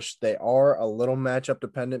championship push. They are a little matchup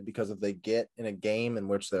dependent because if they get in a game in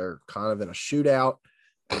which they're kind of in a shootout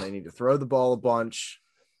and they need to throw the ball a bunch,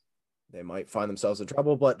 they might find themselves in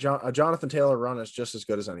trouble. But a Jonathan Taylor run is just as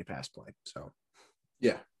good as any pass play. So,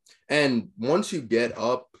 yeah. And once you get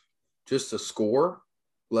up just a score,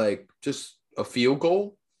 just a field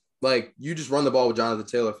goal, you just run the ball with Jonathan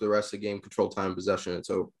Taylor for the rest of the game, control time, possession, it's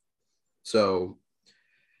over. So,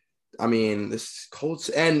 this Colts,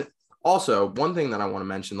 and also one thing that I want to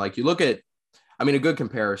mention, you look at, a good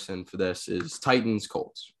comparison for this is Titans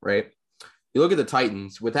Colts, right? You look at the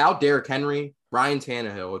Titans without Derrick Henry, Ryan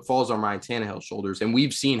Tannehill, it falls on Ryan Tannehill's shoulders, and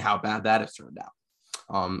we've seen how bad that has turned out.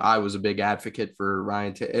 I was a big advocate for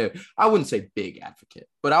Ryan. I wouldn't say big advocate,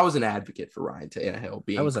 but I was an advocate for Ryan Tannehill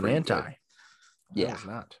being. I was an anti. Good. Yeah, I was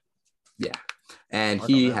not. Yeah, and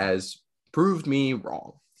he has proved me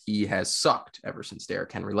wrong. He has sucked ever since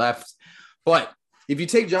Derrick Henry left. But if you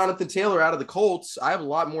take Jonathan Taylor out of the Colts, I have a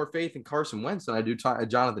lot more faith in Carson Wentz than I do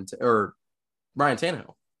or Ryan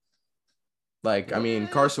Tannehill.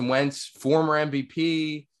 Carson Wentz, former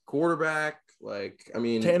MVP, quarterback.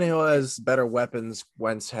 Tannehill has better weapons.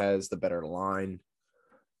 Wentz has the better line.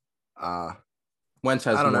 Wentz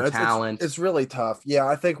has more talent. It's really tough. Yeah,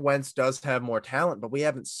 I think Wentz does have more talent, but we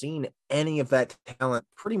haven't seen any of that talent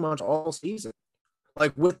pretty much all season.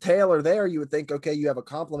 With Taylor there, you would think, okay, you have a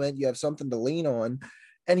compliment, you have something to lean on,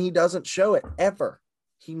 and he doesn't show it ever.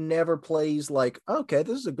 He never plays okay,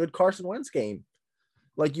 this is a good Carson Wentz game.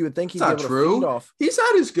 Like you would think he'd It's be not able to feed true. off. He's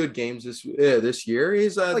had his good games this year.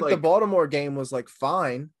 He's had Like the Baltimore game was like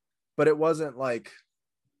fine, but it wasn't like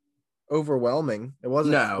overwhelming. It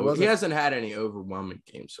wasn't. He hasn't had any overwhelming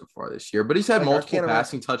games so far this year, but he's had multiple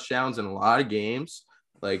passing touchdowns in a lot of games.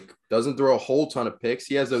 Like, doesn't throw a whole ton of picks.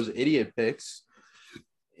 He has those idiot picks.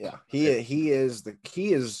 Yeah, he is.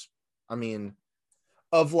 I mean,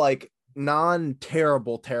 of like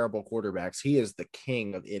non-terrible quarterbacks, he is the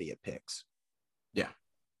king of idiot picks. Yeah,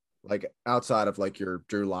 like outside of like your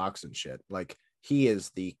Drew Locks and shit, like he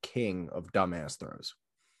is the king of dumbass throws.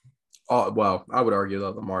 Oh, well, I would argue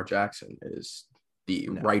that Lamar Jackson is the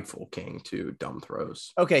rightful king to dumb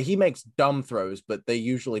throws. Okay, he makes dumb throws, but they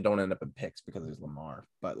usually don't end up in picks because he's Lamar.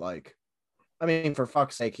 But like, I mean, for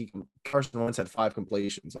fuck's sake, Carson Wentz had 5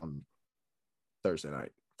 completions on Thursday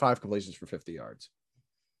night. 5 completions for 50 yards.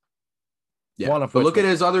 Yeah, but look at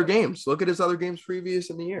his other games. Look at his other games previous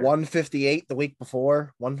in the year. 158 the week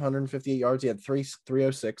before, 158 yards. He had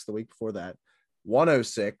 306 the week before that.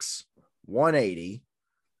 106, 180.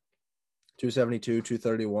 272,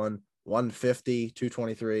 231, 150,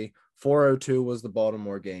 223, 402 was the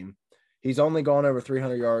Baltimore game. He's only gone over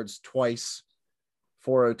 300 yards twice,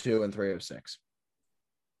 402 and 306.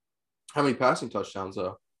 How many passing touchdowns,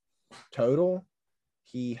 though? Total,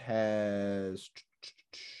 he has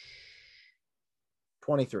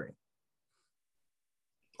 23.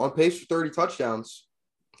 On pace for 30 touchdowns.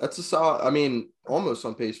 That's a solid, almost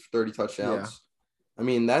on pace for 30 touchdowns.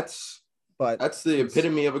 Yeah. That's the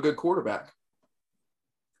epitome of a good quarterback.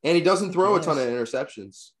 And he doesn't throw a ton of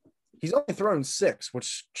interceptions. He's only thrown 6,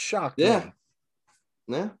 which shocked me.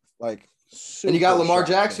 Yeah. Like, and you got Lamar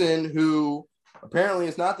Jackson, who apparently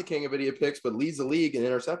is not the king of idiot picks, but leads the league in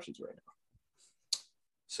interceptions right now.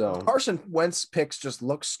 So Carson Wentz picks just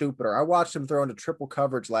look stupider. I watched him throw into triple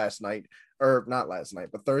coverage Thursday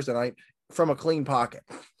night from a clean pocket.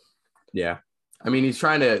 Yeah. He's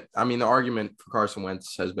trying to – the argument for Carson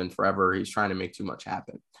Wentz has been forever. He's trying to make too much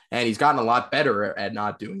happen. And he's gotten a lot better at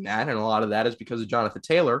not doing that, and a lot of that is because of Jonathan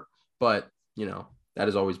Taylor. But, that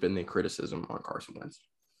has always been the criticism on Carson Wentz.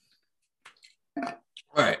 All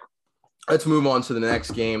right. Let's move on to the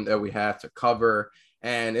next game that we have to cover.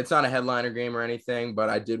 And it's not a headliner game or anything, but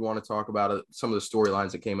I did want to talk about some of the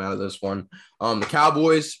storylines that came out of this one. The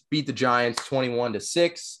Cowboys beat the Giants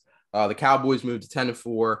 21-6. The Cowboys moved to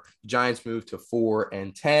 10-4. The Giants moved to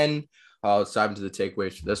 4-10. Let's dive into the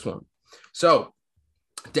takeaways for this one. So,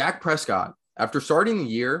 Dak Prescott, after starting the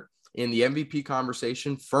year in the MVP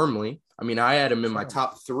conversation firmly, I had him in my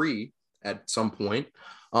top 3 at some point,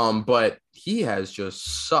 but he has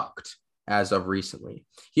just sucked as of recently.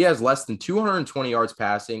 He has less than 220 yards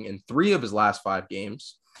passing in 3 of his last 5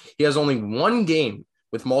 games. He has only 1 game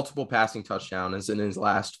with multiple passing touchdowns in his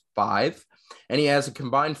last 5. And he has a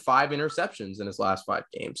combined 5 interceptions in his last 5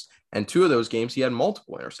 games. And 2 of those games, he had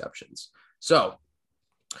multiple interceptions. So,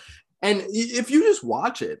 and if you just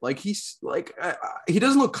watch it, like he's like, he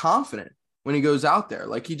doesn't look confident when he goes out there.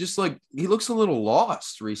 Like he looks a little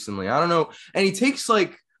lost recently. I don't know. And he takes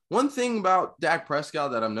one thing about Dak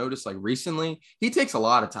Prescott that I've noticed recently, he takes a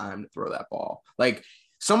lot of time to throw that ball. Like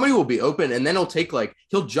somebody will be open and then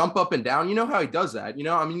he'll jump up and down. You know how he does that?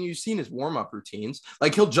 You've seen his warm-up routines.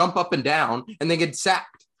 Like he'll jump up and down and then get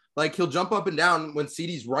sacked. Like he'll jump up and down when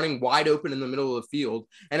CeeDee's running wide open in the middle of the field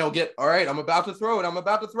and he'll get, all right, I'm about to throw it.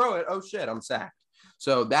 Oh shit, I'm sacked.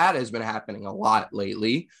 So that has been happening a lot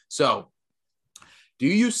lately. So do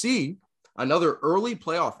you see another early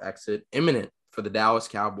playoff exit imminent for the Dallas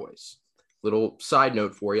Cowboys? Little side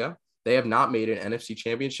note for you. They have not made an NFC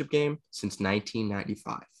championship game since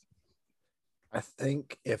 1995. I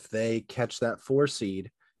think if they catch that 4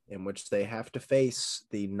 seed in which they have to face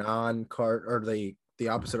the the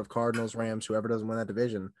opposite of Cardinals, Rams, whoever doesn't win that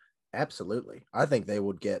division, absolutely. I think they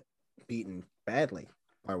would get beaten badly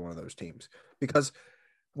by one of those teams because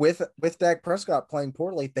with Dak Prescott playing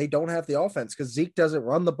poorly, they don't have the offense because Zeke doesn't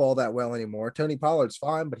run the ball that well anymore. Tony Pollard's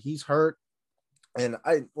fine, but he's hurt. And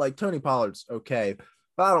I like Tony Pollard's okay,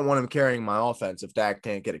 but I don't want him carrying my offense if Dak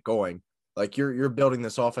can't get it going. Like you're building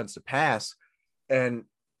this offense to pass. And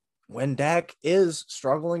when Dak is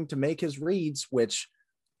struggling to make his reads, which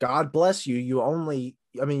God bless you, you've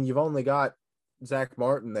only got Zach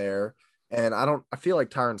Martin there. And I feel like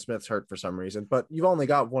Tyron Smith's hurt for some reason, but you've only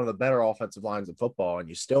got one of the better offensive lines in football and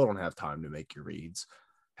you still don't have time to make your reads.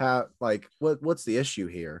 What's the issue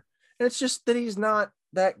here? And it's just that he's not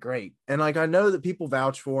that great. And I know that people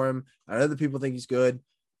vouch for him. I know that people think he's good,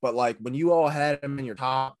 but when you all had him in your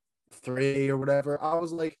top 3 or whatever, I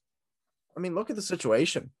was like, look at the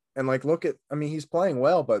situation and he's playing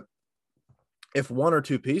well, but if 1 or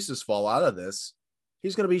 2 pieces fall out of this,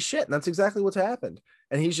 he's going to be shit. And that's exactly what's happened.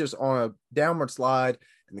 And he's just on a downward slide,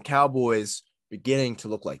 and the Cowboys beginning to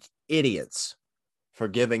look like idiots for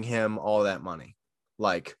giving him all that money.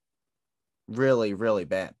 Like, really, really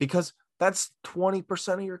bad, because that's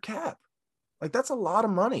 20% of your cap. Like, that's a lot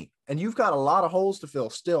of money, and you've got a lot of holes to fill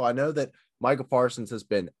still. I know that Michael Parsons has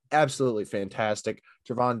been absolutely fantastic.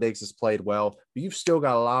 Trevon Diggs has played well, but you've still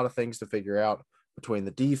got a lot of things to figure out between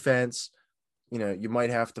the defense. You might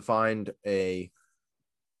have to find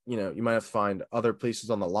other pieces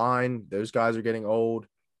on the line. Those guys are getting old.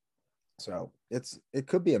 So it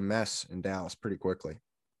could be a mess in Dallas pretty quickly.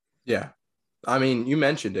 Yeah. I mean, you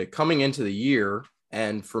mentioned it coming into the year,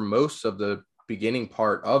 and for most of the beginning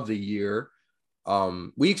part of the year,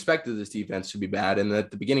 we expected this defense to be bad. And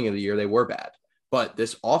at the beginning of the year, they were bad, but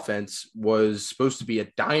this offense was supposed to be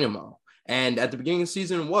a dynamo. And at the beginning of the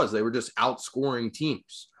season, they were just outscoring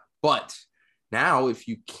teams. But now, if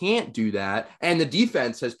you can't do that, and the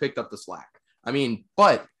defense has picked up the slack,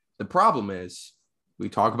 but the problem is, we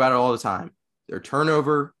talk about it all the time, they're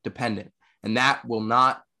turnover dependent, and that will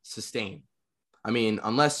not sustain.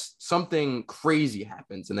 Unless something crazy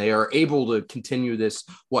happens and they are able to continue this,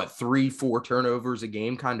 3-4 turnovers a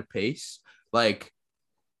game kind of pace, like,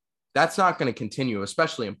 that's not going to continue,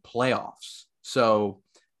 especially in playoffs. So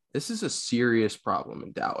this is a serious problem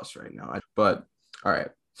in Dallas right now. But all right.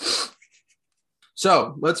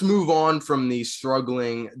 So let's move on from the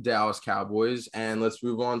struggling Dallas Cowboys, and let's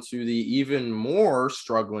move on to the even more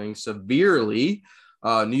struggling severely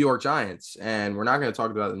New York Giants. And we're not going to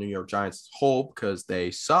talk about the New York Giants as a whole because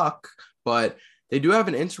they suck, but they do have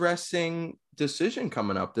an interesting decision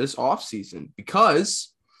coming up this offseason,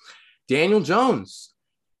 because Daniel Jones,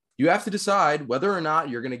 you have to decide whether or not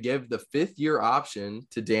you're going to give the 5th-year option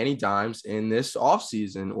to Danny Dimes in this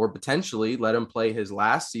offseason, or potentially let him play his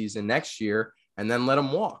last season next year and then let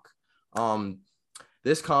him walk.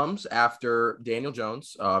 This comes after Daniel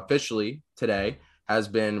Jones officially today has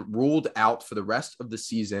been ruled out for the rest of the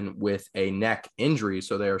season with a neck injury.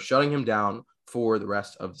 So they are shutting him down for the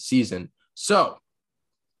rest of the season. So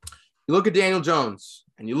you look at Daniel Jones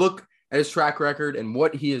and you look at his track record and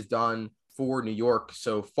what he has done for New York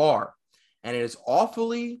so far. And it is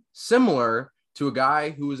awfully similar to a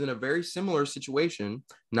guy who was in a very similar situation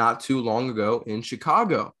not too long ago in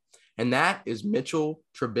Chicago. And that is Mitchell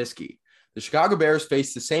Trubisky. The Chicago Bears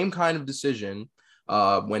faced the same kind of decision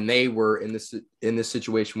when they were in this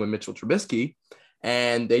situation with Mitchell Trubisky,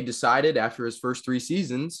 and they decided after his first 3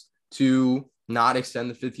 seasons to not extend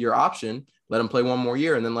the 5th-year option, let him play 1 more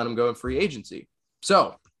year, and then let him go in free agency.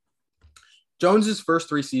 So Jones's first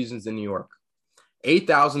 3 seasons in New York,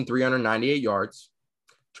 8,398 yards.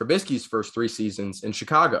 Trubisky's first 3 seasons in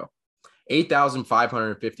Chicago,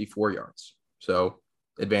 8,554 yards. So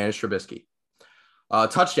advantage Trubisky.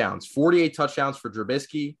 Touchdowns, 48 touchdowns for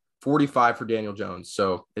Trubisky, 45 for Daniel Jones.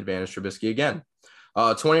 So advantage Trubisky again.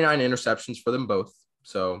 29 interceptions for them both.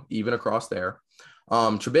 So even across there.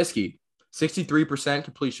 Trubisky, 63%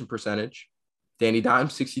 completion percentage. Danny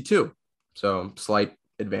Dimes, 62. So slight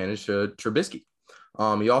advantage to Trubisky.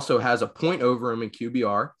 He also has a point over him in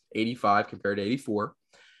QBR, 85 compared to 84.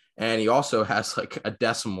 And he also has like a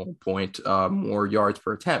decimal point more yards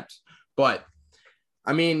per attempt. But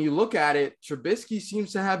you look at it, Trubisky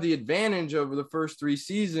seems to have the advantage over the first 3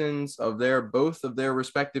 seasons of both of their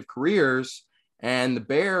respective careers, and the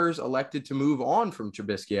Bears elected to move on from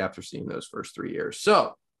Trubisky after seeing those first 3 years.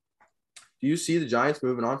 So, do you see the Giants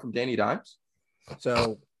moving on from Danny Dimes?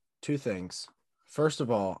 So, 2 things. First of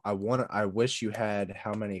all, I wish you had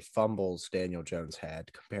how many fumbles Daniel Jones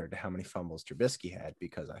had compared to how many fumbles Trubisky had,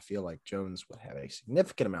 because I feel like Jones would have a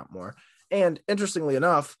significant amount more. And interestingly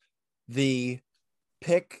enough, the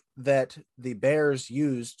pick that the Bears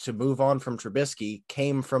used to move on from Trubisky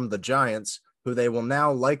came from the Giants, who they will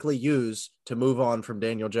now likely use to move on from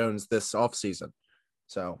Daniel Jones this offseason.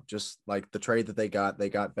 So just like the trade that they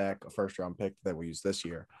got back a first-round pick that we use this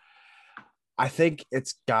year. I think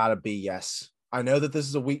it's got to be yes. I know that this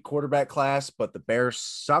is a weak quarterback class, but the Bears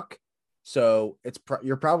suck. So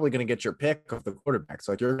you're probably going to get your pick of the quarterbacks.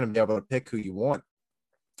 Like, you're going to be able to pick who you want.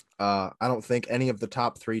 I don't think any of the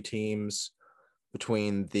top 3 teams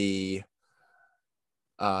between the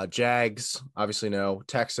Jags, obviously no,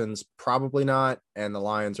 Texans, probably not, and the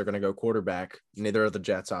Lions are going to go quarterback. Neither are the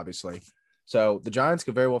Jets, obviously. So the Giants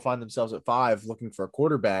could very well find themselves at 5 looking for a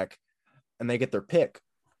quarterback, and they get their pick.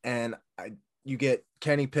 And you get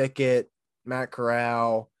Kenny Pickett, Matt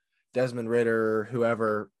Corral, Desmond Ridder,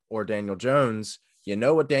 whoever, or Daniel Jones. You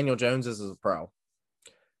know what Daniel Jones is as a pro.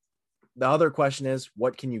 The other question is,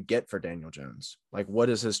 what can you get for Daniel Jones? Like, what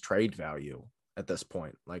is his trade value at this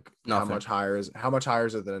point? Like, nothing. How much higher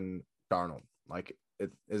is it than Darnold? Like,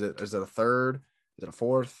 Is it a third? Is it a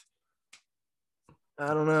fourth?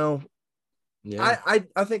 I don't know. Yeah.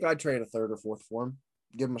 I think I'd trade a third or fourth for him.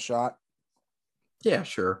 Give him a shot. Yeah,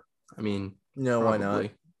 sure. I mean, Why not?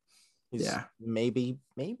 probably. He's Yeah. maybe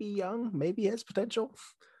young, maybe has potential.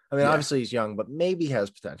 I mean, Yeah. obviously he's young, but maybe has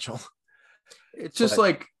potential. It's just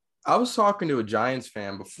like I was talking to a Giants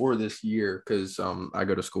fan before this year because I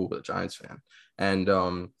go to school with a Giants fan. And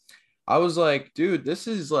I was like, dude, this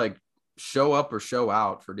is like show up or show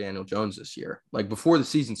out for Daniel Jones this year, like before the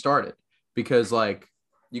season started, because like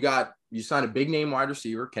you signed a big name wide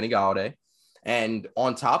receiver, Kenny Galladay, and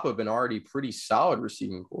on top of an already pretty solid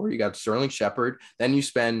receiving core, you got Sterling Shepard. Then you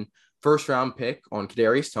spend first round pick on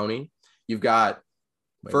Kadarius Toney. You've got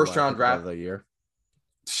first round draft of the year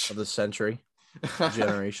of the century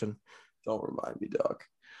generation. Don't remind me, dog.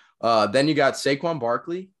 Then you got Saquon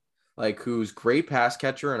Barkley, like who's great pass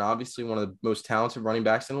catcher and obviously one of the most talented running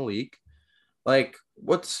backs in the league. Like,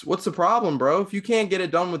 what's the problem, bro? If you can't get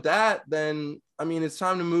it done with that, then I mean, it's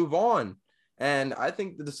time to move on. And I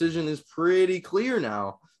think the decision is pretty clear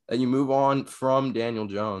now that you move on from Daniel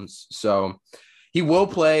Jones. So he will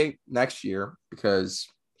play next year because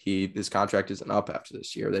his contract isn't up after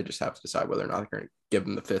this year. They just have to decide whether or not they're going to give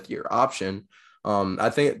him the 5th-year option. I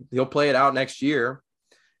think he'll play it out next year,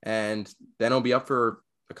 and then he'll be up for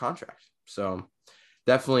a contract. So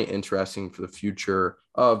definitely interesting for the future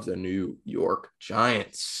of the New York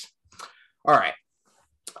Giants. All right,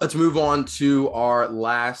 let's move on to our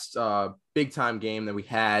last big-time game that we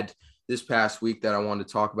had this past week that I wanted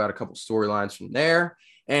to talk about, a couple storylines from there.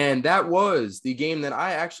 And that was the game that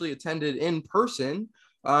I actually attended in person.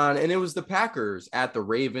 And it was the Packers at the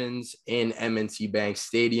Ravens in M&T Bank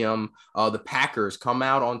Stadium. The Packers come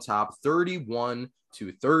out on top 31-30.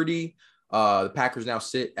 The Packers now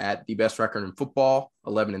sit at the best record in football,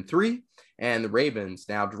 11-3. And the Ravens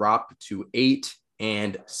now drop to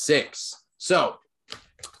 8-6. So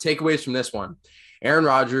takeaways from this one. Aaron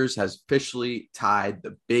Rodgers has officially tied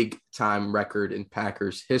the big-time record in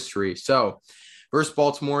Packers history. So versus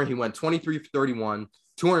Baltimore, he went 23 for 31,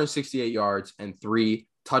 268 yards, and 3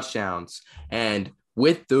 touchdowns. And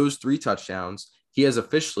with those 3 touchdowns, he has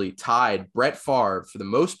officially tied Brett Favre for the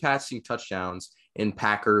most passing touchdowns in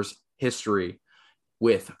Packers history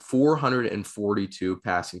with 442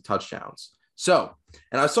 passing touchdowns. So,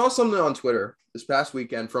 and I saw something on Twitter this past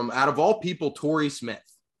weekend from, out of all people, Torrey Smith.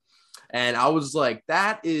 And I was like,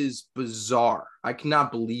 that is bizarre. I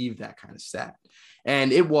cannot believe that kind of stat.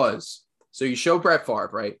 And it was. So you show Brett Favre,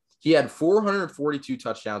 right? He had 442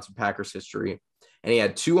 touchdowns in Packers history, and he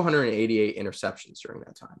had 288 interceptions during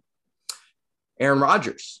that time. Aaron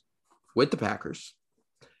Rodgers, with the Packers,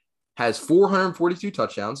 has 442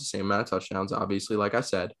 touchdowns, the same amount of touchdowns, obviously, like I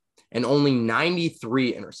said, and only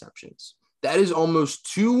 93 interceptions. That is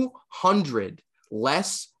almost 200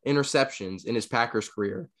 less interceptions in his Packers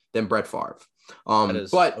career than Brett Favre. That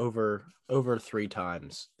is but over 3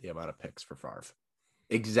 times the amount of picks for Favre.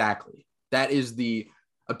 Exactly. That is the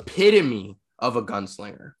epitome of a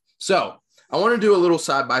gunslinger. So I want to do a little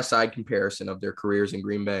side-by-side comparison of their careers in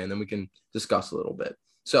Green Bay, and then we can discuss a little bit.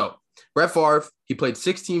 So Brett Favre, he played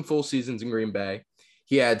 16 full seasons in Green Bay.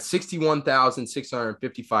 He had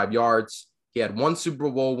 61,655 yards. He had 1 Super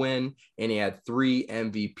Bowl win, and he had 3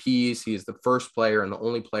 MVPs. He is the first player and the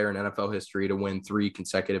only player in NFL history to win 3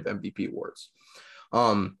 consecutive MVP awards.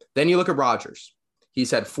 Then you look at Rodgers.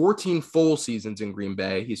 He's had 14 full seasons in Green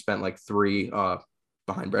Bay. He spent like 3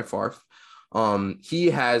 behind Brett Favre. He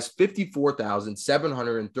has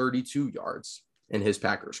 54,732 yards in his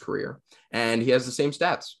Packers career, and he has the same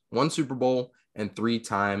stats: 1 Super Bowl and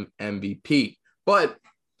 3-time MVP. But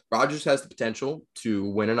Rodgers has the potential to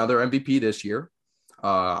win another MVP this year.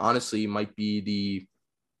 Honestly, might be the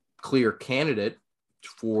clear candidate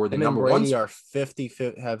for the number one. Brady are 50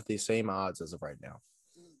 have the same odds as of right now.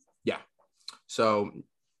 Yeah. So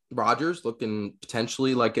Rodgers looking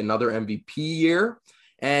potentially like another MVP year.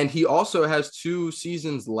 And he also has 2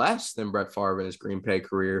 seasons less than Brett Favre in his Green Bay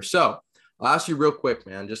career. So I'll ask you real quick,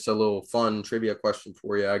 man, just a little fun trivia question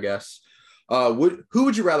for you, I guess. Who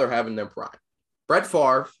would you rather have in their prime? Brett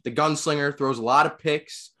Favre, the gunslinger, throws a lot of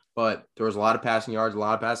picks, but throws a lot of passing yards, a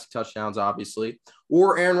lot of passing touchdowns, obviously.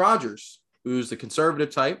 Or Aaron Rodgers, who's the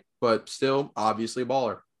conservative type, but still obviously a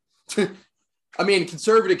baller. I mean,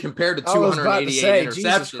 conservative compared to 288 interceptions.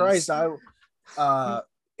 Jesus Christ,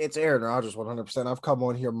 it's Aaron Rodgers 100%. I've come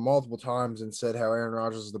on here multiple times and said how Aaron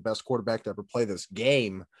Rodgers is the best quarterback to ever play this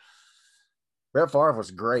game. Brett Favre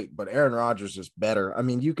was great, but Aaron Rodgers is better. I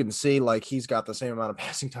mean, you can see like he's got the same amount of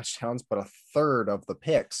passing touchdowns, but a third of the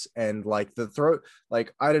picks. And like the throw,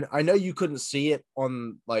 like I know you couldn't see it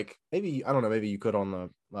on like maybe I don't know, maybe you could on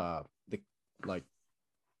the like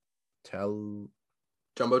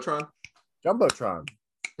Jumbotron.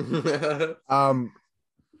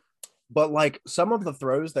 But like some of the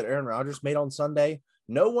throws that Aaron Rodgers made on Sunday,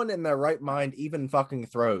 no one in their right mind even fucking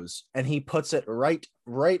throws, and he puts it right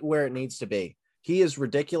where it needs to be. He is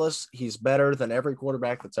ridiculous. He's better than every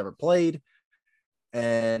quarterback that's ever played,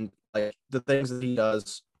 and like the things that he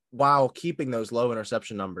does while keeping those low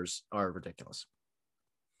interception numbers are ridiculous.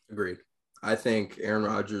 Agreed. I think Aaron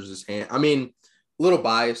Rodgers is a little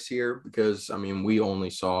biased here because we only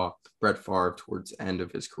saw Brett Favre towards the end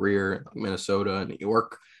of his career in Minnesota and New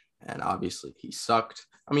York, and obviously he sucked.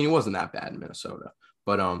 He wasn't that bad in Minnesota,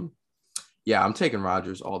 but yeah, I'm taking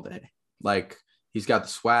Rodgers all day. Like, he's got the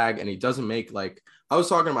swag, and he doesn't make, like, I was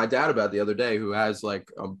talking to my dad about the other day, who has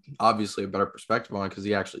obviously a better perspective on it because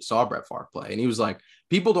he actually saw Brett Favre play, and he was like,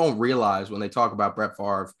 people don't realize when they talk about Brett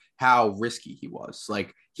Favre how risky he was.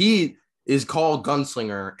 Like, he is called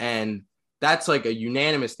Gunslinger, and that's like a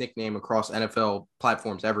unanimous nickname across NFL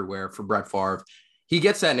platforms everywhere for Brett Favre. He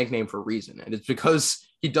gets that nickname for a reason, and it's because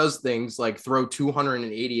he does things like throw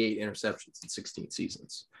 288 interceptions in 16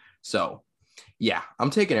 seasons. So, yeah,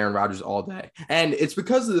 I'm taking Aaron Rodgers all day. And it's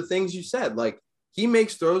because of the things you said. Like, he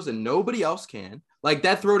makes throws that nobody else can. Like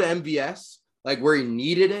that throw to MVS, like where he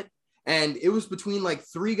needed it. And it was between like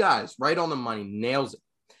three guys right on the money, nails it.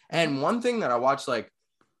 And one thing that I watched, like,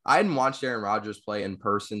 I hadn't watched Aaron Rodgers play in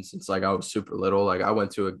person since like I was super little. Like, I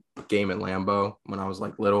went to a game at Lambeau when I was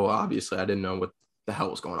like little. Obviously, I didn't know what the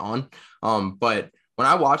hell was going on. But when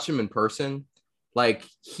I watched him in person, like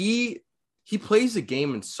he plays the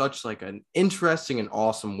game in such like an interesting and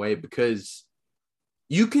awesome way, because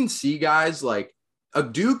you can see guys like a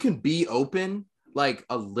dude can be open like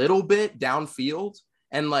a little bit downfield,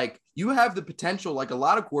 and like you have the potential, like a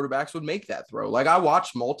lot of quarterbacks would make that throw. Like, I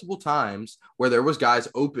watched multiple times where there was guys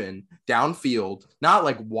open downfield, not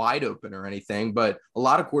like wide open or anything, but a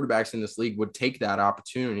lot of quarterbacks in this league would take that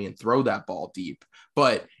opportunity and throw that ball deep.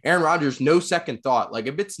 But Aaron Rodgers, no second thought. Like,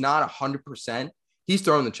 if it's not 100%, he's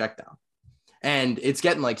throwing the check down, and it's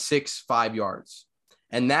getting like 6-5 yards.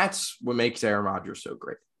 And that's what makes Aaron Rodgers so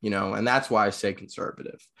great, and that's why I say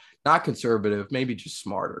conservative, not conservative, maybe just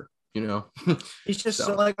smarter, He's just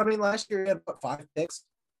so like, last year he had 5 picks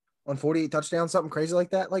on 48 touchdowns, something crazy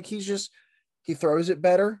like that. Like, he throws it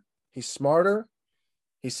better. He's smarter.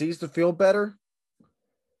 He sees the field better.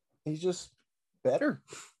 He's just better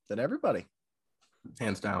than everybody.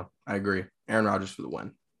 Hands down. I agree. Aaron Rodgers for the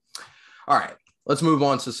win. All right. Let's move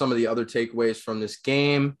on to some of the other takeaways from this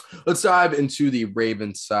game. Let's dive into the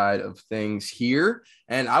Ravens side of things here.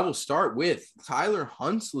 And I will start with Tyler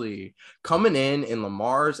Huntley coming in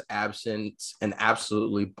Lamar's absence and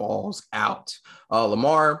absolutely balls out.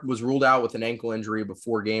 Lamar was ruled out with an ankle injury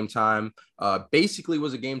before game time. Basically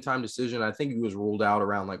was a game time decision. I think he was ruled out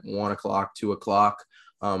around like 1 o'clock, 2 o'clock.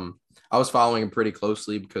 I was following him pretty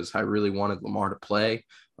closely because I really wanted Lamar to play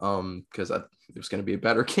because it was going to be a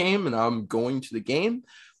better game, and I'm going to the game,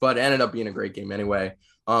 but it ended up being a great game anyway.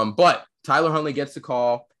 But Tyler Huntley gets the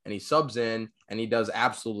call, and he subs in, and he does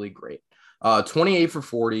absolutely great. 28 for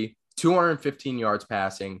 40, 215 yards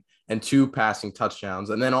passing, and 2 passing touchdowns.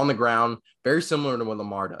 And then on the ground, very similar to what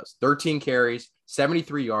Lamar does. 13 carries,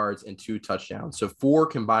 73 yards, and 2 touchdowns. So 4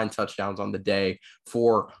 combined touchdowns on the day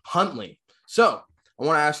for Huntley. So I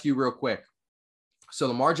want to ask you real quick. So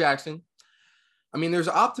Lamar Jackson, there's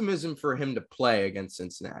optimism for him to play against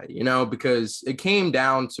Cincinnati, because it came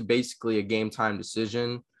down to basically a game time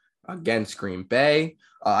decision against Green Bay.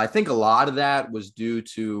 I think a lot of that was due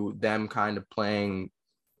to them kind of playing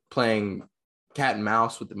cat and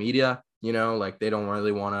mouse with the media, like they don't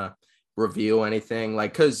really want to reveal anything,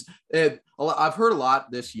 like, because I've heard a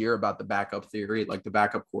lot this year about the backup theory, like the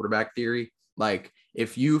backup quarterback theory. Like,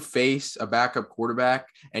 if you face a backup quarterback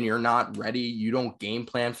and you're not ready, you don't game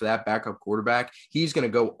plan for that backup quarterback, he's going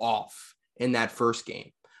to go off in that first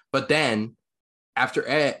game. But then after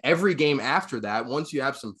every game after that, once you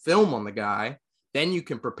have some film on the guy, then you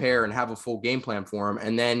can prepare and have a full game plan for him,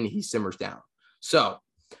 and then he simmers down. So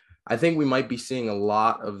I think we might be seeing a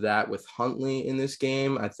lot of that with Huntley in this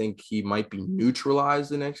game. I think he might be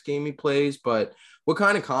neutralized the next game he plays. But what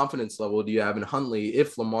kind of confidence level do you have in Huntley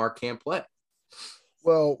if Lamar can't play?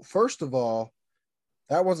 Well, first of all,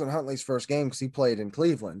 that wasn't Huntley's first game because he played in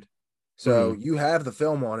Cleveland. So you have the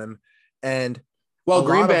film on him. And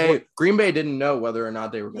Green Bay didn't know whether or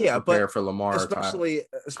not they were going to prepare for Lamar.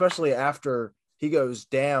 Especially after he goes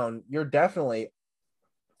down, you're definitely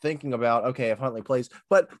thinking about, okay, if Huntley plays.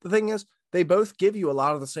 But the thing is, they both give you a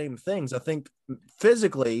lot of the same things. I think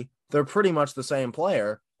physically, they're pretty much the same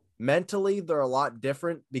player. Mentally, they're a lot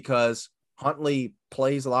different because Huntley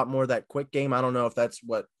plays a lot more of that quick game. I don't know if that's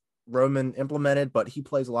what Roman implemented, but he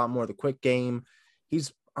plays a lot more of the quick game.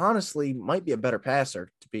 He's honestly might be a better passer,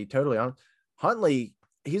 to be totally honest. Huntley,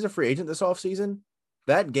 he's a free agent this offseason.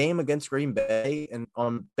 That game against Green Bay and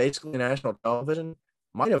on basically national television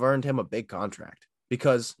might have earned him a big contract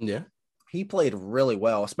because he played really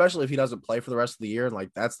well, especially if he doesn't play for the rest of the year. And like,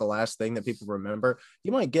 that's the last thing that people remember.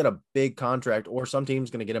 You might get a big contract, or some team's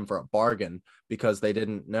going to get him for a bargain because they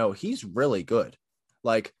didn't know. He's really good.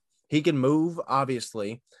 Like, he can move,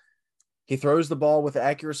 obviously. He throws the ball with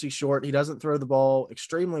accuracy short. He doesn't throw the ball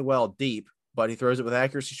extremely well deep, but he throws it with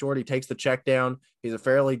accuracy short. He takes the check down. He's a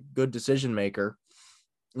fairly good decision maker.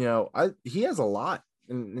 You know, he has a lot,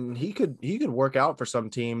 and he could work out for some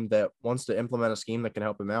team that wants to implement a scheme that can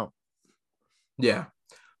help him out. Yeah.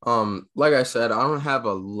 Like I said, I don't have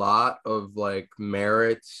a lot of like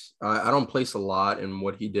merits. I don't place a lot in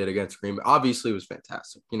what he did against Green Bay. Obviously, it was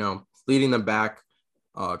fantastic. You know, leading them back,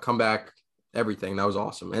 comeback, everything. That was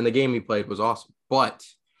awesome. And the game he played was awesome. But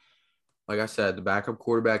like I said, the backup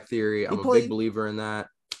quarterback theory, I'm a big believer in that.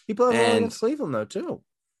 He played well against Cleveland, though, too.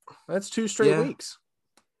 That's 2 straight weeks.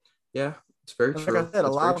 Yeah, it's very true. Like I said, a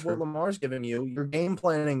lot of what Lamar's giving you, you're game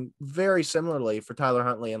planning very similarly for Tyler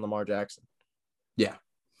Huntley and Lamar Jackson. Yeah.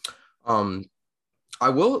 I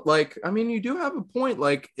will, like, I mean, you do have a point,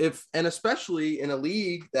 like, and especially in a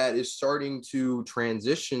league that is starting to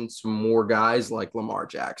transition to more guys like Lamar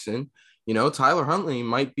Jackson, you know, Tyler Huntley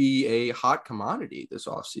might be a hot commodity this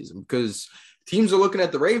offseason because teams are looking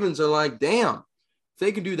at the Ravens and like, damn, if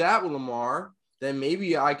they can do that with Lamar, then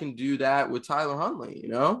maybe I can do that with Tyler Huntley, you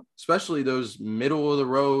know, especially those middle of the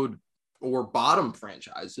road or bottom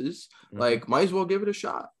franchises, like, might as well give it a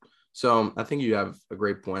shot. So I think you have a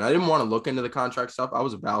great point. I didn't want to look into the contract stuff. I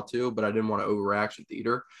was about to, but I didn't want to overreact at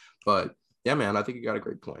theater. But yeah, man, I think you got a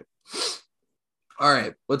great point. All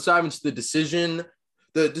right, let's dive into the decision.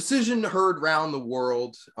 The decision heard round the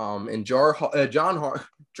world. And John Harbaugh.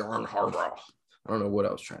 I don't know what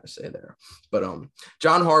I was trying to say there, but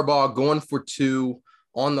John Harbaugh going for 2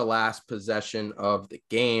 on the last possession of the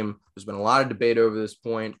game. There's been a lot of debate over this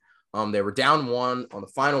point. They were down 1 on the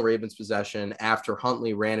final Ravens possession after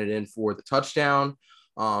Huntley ran it in for the touchdown.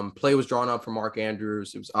 Play was drawn up for Mark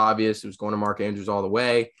Andrews. It was obvious it was going to Mark Andrews all the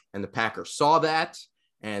way, and the Packers saw that,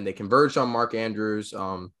 and they converged on Mark Andrews.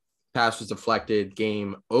 Pass was deflected,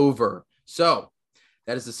 game over. So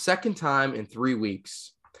that is the second time in 3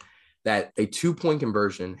 weeks that a 2-point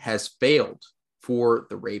conversion has failed for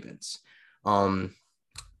the Ravens. Do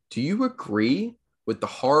you agree with the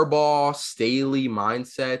Harbaugh Staley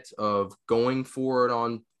mindset of going for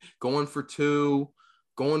 2,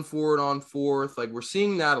 going for it on 4th? Like, we're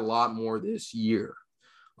seeing that a lot more this year.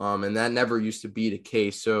 And that never used to be the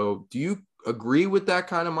case. So do you agree with that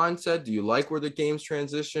kind of mindset? Do you like where the game's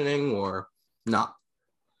transitioning or not?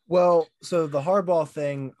 Well, so the Harbaugh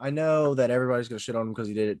thing, I know that everybody's going to shit on him because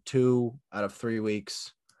he did it 2 out of 3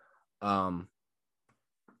 weeks. The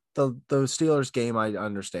Steelers game, I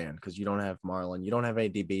understand because you don't have Marlon. You don't have any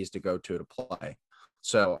DBs to go to play.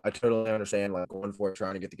 So I totally understand, like, going for it,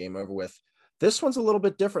 trying to get the game over with. This one's a little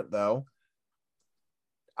bit different, though.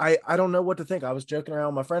 I don't know what to think. I was joking around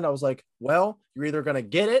with my friend. I was like, well, you're either going to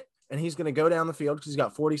get it and he's going to go down the field because he's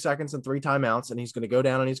got 40 seconds and 3 timeouts and he's going to go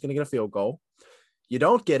down and he's going to get a field goal. You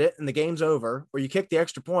don't get it and the game's over, or you kick the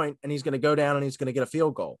extra point and he's going to go down and he's going to get a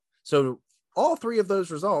field goal. So all 3 of those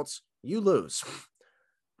results, you lose.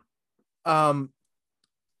 But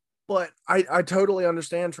I totally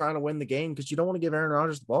understand trying to win the game because you don't want to give Aaron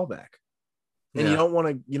Rodgers the ball back. And you don't want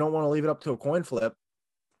to leave it up to a coin flip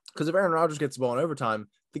because if Aaron Rodgers gets the ball in overtime,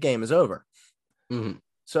 the game is over. Mm-hmm.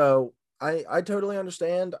 So I totally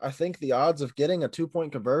understand. I think the odds of getting a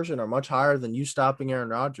 2-point conversion are much higher than you stopping Aaron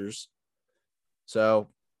Rodgers. So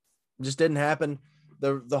it just didn't happen.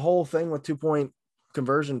 The whole thing with 2-point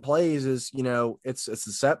conversion plays is, you know, it's a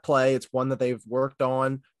set play. It's one that they've worked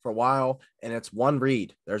on for a while, and it's one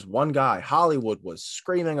read. There's one guy. Hollywood was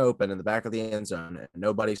screaming open in the back of the end zone, and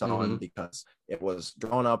nobody saw him because it was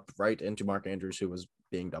drawn up right into Mark Andrews, who was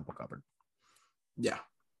being double covered. Yeah.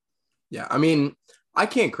 I mean, I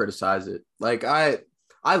can't criticize it. Like, I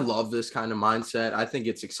love this kind of mindset. I think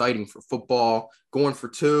it's exciting for football. Going for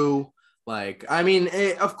 2. Like, I mean,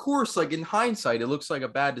 of course, like, in hindsight, it looks like a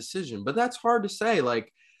bad decision, but that's hard to say.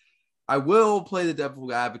 Like, I will play the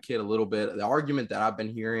devil's advocate a little bit. The argument that I've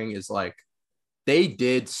been hearing is, like, they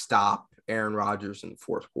did stop Aaron Rodgers in the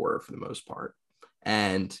 4th quarter for the most part,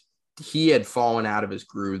 and he had fallen out of his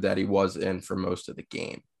groove that he was in for most of the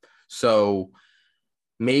game. So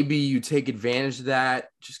maybe you take advantage of that,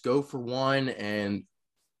 just go for 1 and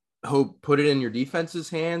put it in your defense's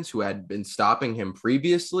hands, who had been stopping him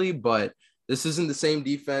previously, but this isn't the same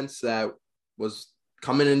defense that was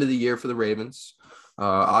coming into the year for the Ravens.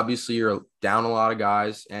 Obviously, you're down a lot of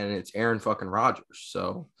guys, and it's Aaron fucking Rodgers.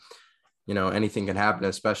 So, anything can happen,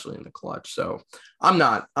 especially in the clutch. So I'm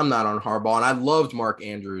not on Harbaugh, and I loved Mark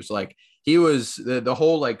Andrews. Like, he was the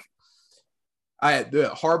whole like.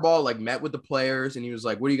 Harbaugh like met with the players and he was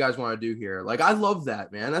like, "What do you guys want to do here?" Like, I love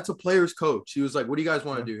that, man. That's a player's coach. He was like, "What do you guys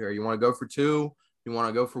want to do here? You want to go for 2? You want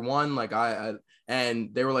to go for 1?" Like,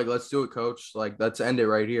 and they were like, "Let's do it, coach. Like, let's end it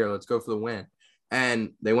right here. Let's go for the win."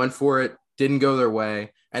 And they went for it. Didn't go their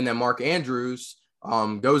way. And then Mark Andrews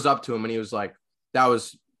goes up to him and he was like, that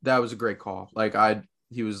was a great call. Like,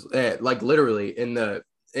 he was like literally and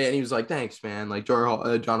he was like, "Thanks, man." Like, John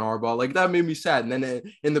Harbaugh, like, that made me sad. And then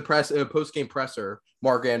in the press, post-game presser,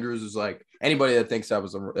 Mark Andrews was like, "Anybody that thinks that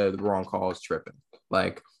was the wrong call is tripping."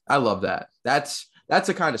 Like, I love that. That's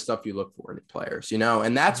the kind of stuff you look for in players,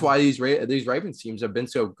 and that's why these Ravens teams have been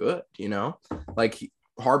so good, like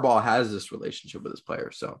Harbaugh has this relationship with his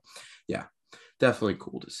players. So, yeah, definitely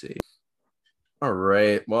cool to see. All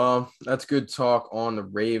right. Well, that's good talk on the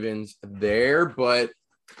Ravens there. But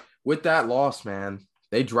with that loss, man,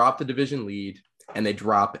 they drop the division lead and they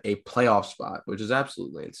drop a playoff spot, which is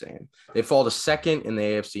absolutely insane. They fall to second in the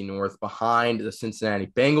AFC North behind the Cincinnati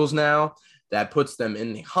Bengals now. That puts them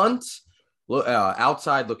in the hunt.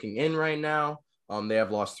 Outside looking in right now. They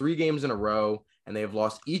have lost 3 games in a row, and they have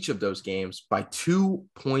lost each of those games by 2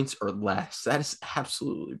 points or less. That is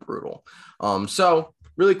absolutely brutal. So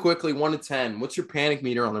really quickly, 1 to 10, what's your panic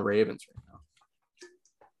meter on the Ravens right now?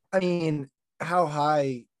 I mean, how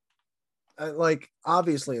high? Like,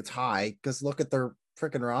 obviously it's high because look at their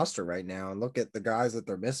freaking roster right now and look at the guys that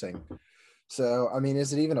they're missing. So, I mean,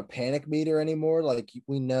 is it even a panic meter anymore? Like,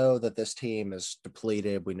 we know that this team is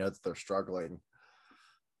depleted. We know that they're struggling.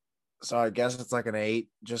 So I guess it's like an 8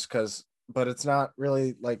 just because, but it's not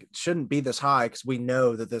really like, it shouldn't be this high because we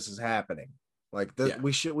know that this is happening. Like,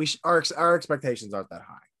 our expectations aren't that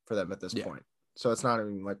high for them at this point. So it's not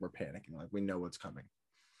even like we're panicking. Like, we know what's coming.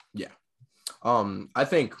 Yeah. I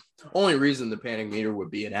think only reason the panic meter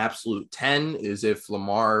would be an absolute 10 is if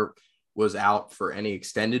Lamar was out for any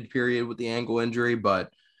extended period with the ankle injury.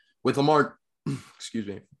 But with Lamar, excuse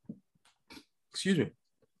me,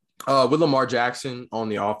 with Lamar Jackson on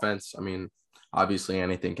the offense, I mean, obviously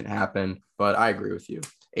anything can happen, but I agree with you.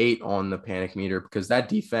 8 on the panic meter because that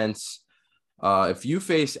defense, if you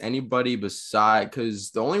face anybody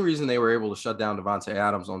because the only reason they were able to shut down Devontae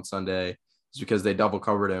Adams on Sunday is because they double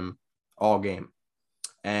covered him all game.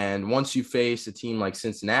 And once you face a team like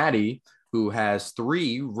Cincinnati, who has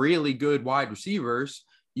 3 really good wide receivers,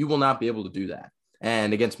 you will not be able to do that.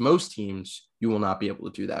 And against most teams, you will not be able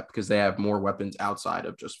to do that because they have more weapons outside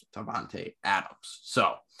of just Devontae Adams.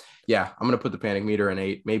 So, yeah, I'm going to put the panic meter in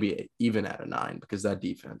 8, maybe even at a 9 because that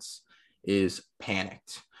defense is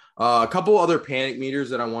panicked. A couple other panic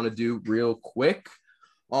meters that I want to do real quick.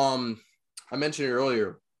 I mentioned it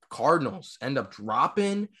earlier. Cardinals end up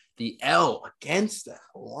dropping the L against the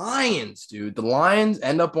Lions, dude. The Lions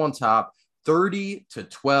end up on top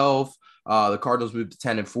 30-12. The Cardinals moved to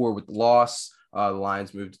 10-4 with the loss. The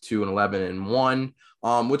Lions moved to 2-11-1.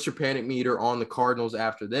 What's your panic meter on the Cardinals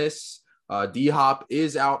after this? D-Hop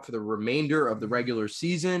is out for the remainder of the regular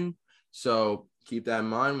season. So keep that in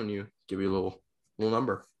mind when you give you a little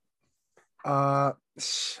number. I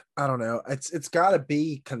don't know. It's got to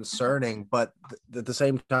be concerning, but at the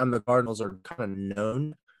same time, the Cardinals are kind of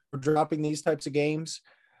known for dropping these types of games.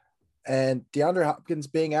 And DeAndre Hopkins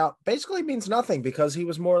being out basically means nothing because he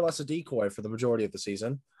was more or less a decoy for the majority of the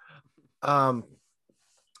season. And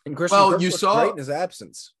Christian Kirk was great in his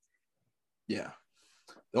absence. Yeah.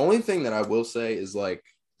 The only thing that I will say is like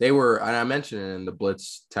they were, and I mentioned it in the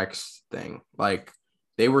Blitz text thing, like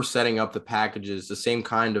they were setting up the packages, the same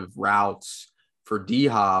kind of routes for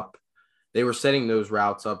D-Hop. They were setting those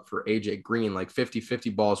routes up for AJ Green, like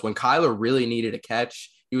 50-50 balls. When Kyler really needed a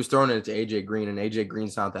catch, he was throwing it to AJ Green, and AJ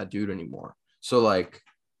Green's not that dude anymore. So, like,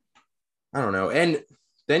 I don't know. And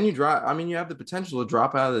then you have the potential to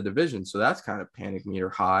drop out of the division. So that's kind of panic meter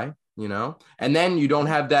high, And then you don't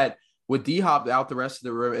have that with D-Hop out the rest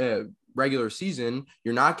of the regular season.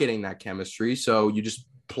 You're not getting that chemistry. So you just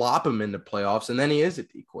plop him in the playoffs, and then he is a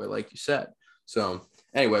decoy, like you said. So,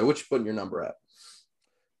 anyway, what you putting your number at?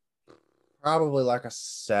 Probably like a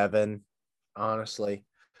 7, honestly.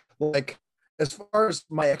 Like, as far as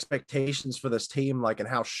my expectations for this team, like, and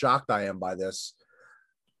how shocked I am by this,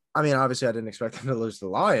 I mean, obviously I didn't expect them to lose to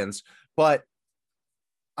the Lions, but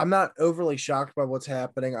I'm not overly shocked by what's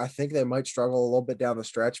happening. I think they might struggle a little bit down the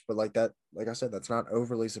stretch, but like I said, that's not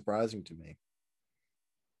overly surprising to me.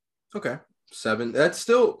 Okay. 7. That's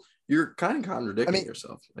still, you're kind of contradicting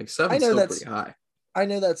yourself. Like 7 is still pretty high. I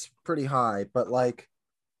know that's pretty high, but like,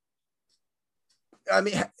 I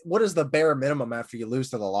mean, what is the bare minimum after you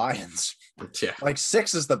lose to the Lions? Yeah. Like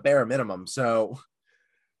 6 is the bare minimum. So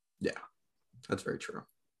yeah, that's very true.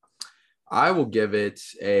 I will give it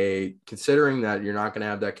considering that you're not going to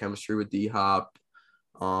have that chemistry with D-Hop,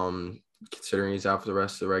 considering he's out for the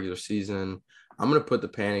rest of the regular season, I'm going to put the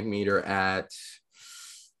panic meter at,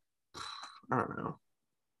 I don't know.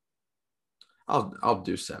 I'll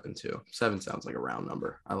do 7 too. 7 sounds like a round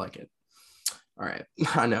number. I like it. All right.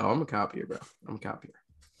 I know. I'm a copier, bro. I'm a copier.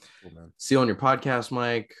 Cool, man. See you on your podcast,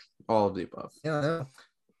 Mike. All of the above. Yeah.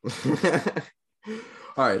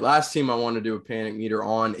 All right. Last team I want to do a panic meter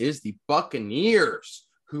on is the Buccaneers,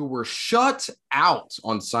 who were shut out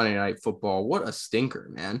on Sunday Night Football. What a stinker,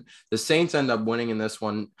 man. The Saints end up winning in this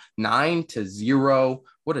one 9-0.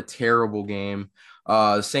 What a terrible game.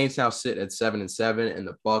 The Saints now sit at 7-7, and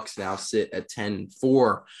the Bucs now sit at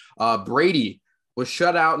 10-4. Brady was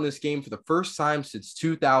shut out in this game for the first time since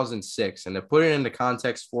 2006. And to put it into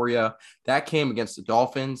context for you, that came against the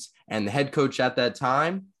Dolphins, and the head coach at that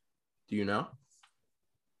time, do you know?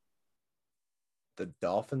 The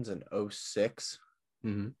Dolphins in 06.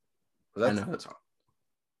 Mm-hmm. I know that's all.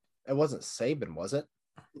 It wasn't Saban, was it?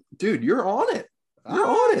 Dude, you're on it. You're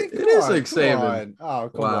on it. It is like Saban. Oh,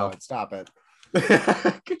 come on. Stop it.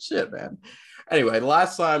 Good shit, man. Anyway, the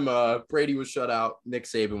last time Brady was shut out, Nick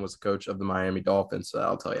Saban was the coach of the Miami Dolphins. So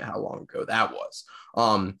I'll tell you how long ago that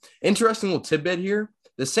was. Interesting little tidbit here.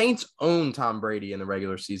 The Saints own Tom Brady in the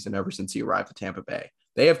regular season ever since he arrived at Tampa Bay.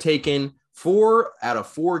 They have taken 4 out of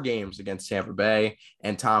 4 games against Tampa Bay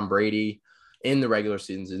and Tom Brady in the regular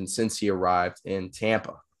season since he arrived in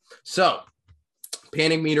Tampa. So,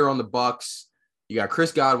 panic meter on the Bucs. You got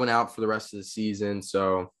Chris Godwin out for the rest of the season.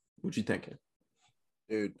 So, what you thinking?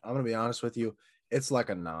 Dude, I'm going to be honest with you. It's like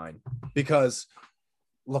a 9 because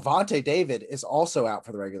Lavonte David is also out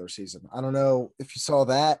for the regular season. I don't know if you saw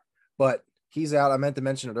that, but he's out. I meant to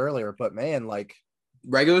mention it earlier, but man, like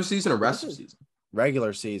regular season or rest of season?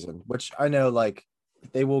 Regular season, which I know like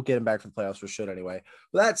they will get him back for the playoffs or should anyway.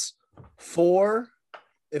 But that's 4.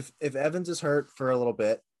 If Evans is hurt for a little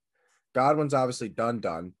bit, Godwin's obviously done.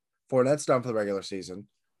 Fournette's done for the regular season.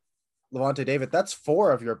 Lavonte David, that's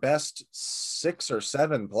 4 of your best 6 or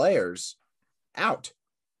 7 players out.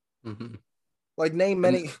 Mm-hmm. Like name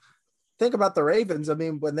many. Think about the Ravens. I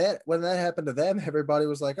mean, when that happened to them, everybody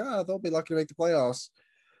was like, "Oh, they'll be lucky to make the playoffs."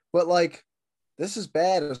 But like, this is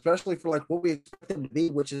bad, especially for like what we expect them to be,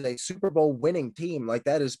 which is a Super Bowl winning team. Like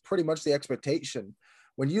that is pretty much the expectation.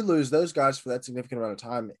 When you lose those guys for that significant amount of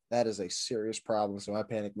time, that is a serious problem. So my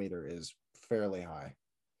panic meter is fairly high.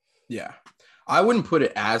 Yeah. I wouldn't put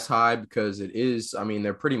it as high because it is, I mean,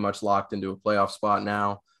 they're pretty much locked into a playoff spot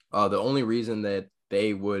now. The only reason that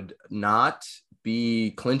they would not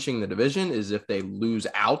be clinching the division is if they lose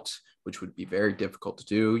out, which would be very difficult to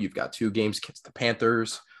do. You've got 2 games against the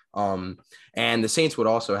Panthers. And the Saints would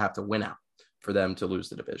also have to win out for them to lose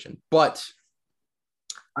the division. But,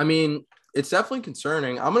 I mean, it's definitely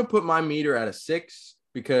concerning. I'm going to put my meter at a 6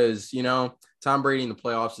 because, you know, Tom Brady in the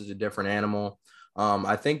playoffs is a different animal.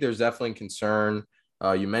 I think there's definitely concern.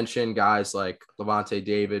 You mentioned guys like Lavonte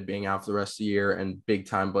David being out for the rest of the year and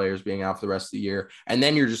big-time players being out for the rest of the year. And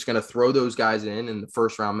then you're just going to throw those guys in the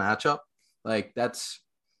first-round matchup. Like, that's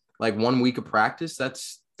like 1 week of practice.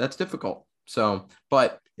 That's difficult. So,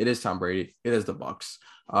 but it is Tom Brady. It is the Bucs.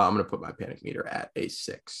 I'm going to put my panic meter at a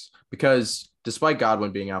 6 because despite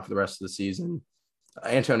Godwin being out for the rest of the season,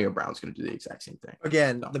 Antonio Brown's going to do the exact same thing.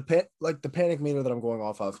 Again, so. The panic meter that I'm going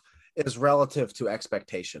off of is relative to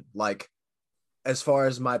expectation. Like, as far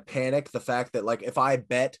as my panic, the fact that like if I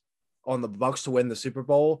bet on the Bucs to win the Super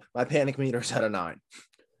Bowl, my panic meter is at a 9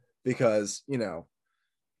 because, you know,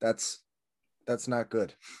 that's not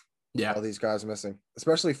good. Yeah. All these guys missing,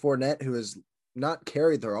 especially Fournette, who has not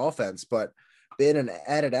carried their offense, but been an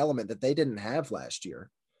added element that they didn't have last year.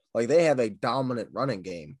 Like they have a dominant running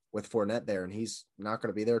game with Fournette there, and he's not going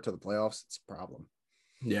to be there till the playoffs. It's a problem.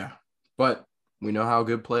 Yeah. But we know how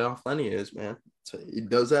good playoff Lenny is, man. So he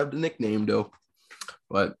does have the nickname, though.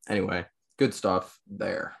 But anyway, good stuff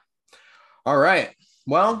there. All right.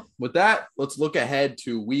 Well, with that, let's look ahead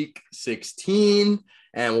to week 16,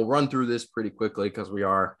 and we'll run through this pretty quickly because we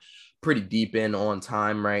are pretty deep in on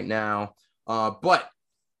time right now. But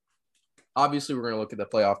obviously, we're going to look at the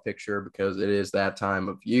playoff picture because it is that time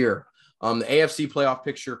of year. The AFC playoff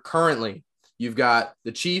picture currently, you've got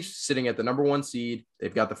the Chiefs sitting at the number 1 seed.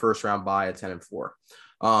 They've got the first round bye at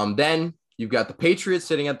 10-4. Then you've got the Patriots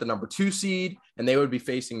sitting at the number 2 seed, and they would be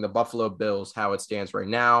facing the Buffalo Bills, how it stands right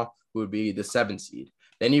now, who would be the 7 seed.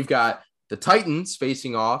 Then you've got the Titans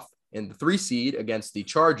facing off in the 3 seed against the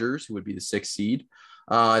Chargers, who would be the 6 seed.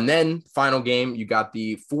 And then final game, you got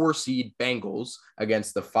the 4 seed Bengals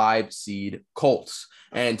against the 5 seed Colts.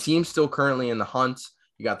 And teams still currently in the hunt.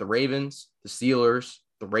 You got the Ravens, the Steelers,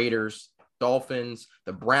 the Raiders, Dolphins,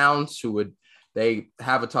 the Browns, they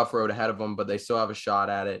have a tough road ahead of them, but they still have a shot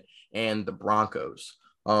at it, and the Broncos.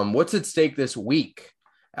 What's at stake this week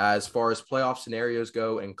as far as playoff scenarios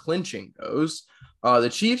go and clinching goes? The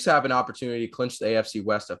Chiefs have an opportunity to clinch the AFC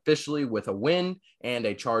West officially with a win and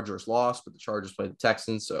a Chargers loss, but the Chargers play the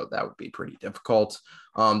Texans, so that would be pretty difficult.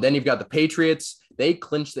 Then you've got the Patriots. They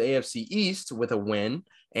clinched the AFC East with a win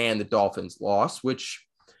and the Dolphins loss, which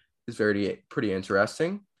is pretty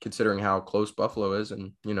interesting considering how close Buffalo is,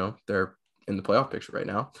 and, they're in the playoff picture right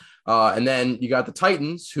now. And then you got the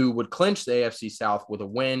Titans, who would clinch the AFC South with a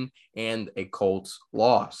win and a Colts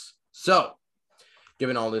loss. So,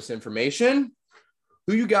 given all this information,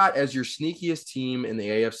 who you got as your sneakiest team in the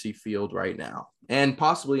AFC field right now and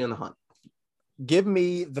possibly in the hunt? Give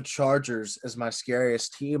me the Chargers as my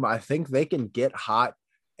scariest team. I think they can get hot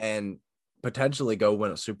and potentially go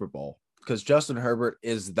win a Super Bowl because Justin Herbert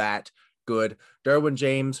is that good. Derwin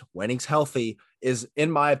James, when he's healthy, is,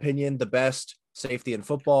 in my opinion, the best safety in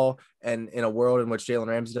football. And in a world in which Jalen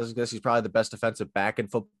Ramsey doesn't exist, he's probably the best defensive back in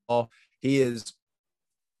football. He is,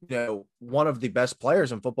 one of the best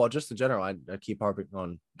players in football just in general. I keep harping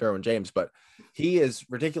on Derwin James, but he is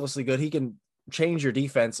ridiculously good. He can change your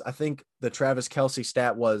defense. I think the Travis Kelce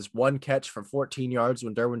stat was 1 catch for 14 yards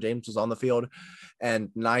when Derwin James was on the field and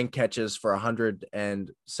 9 catches for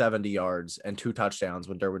 170 yards and 2 touchdowns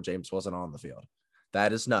when Derwin James wasn't on the field.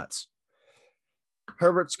 That is nuts.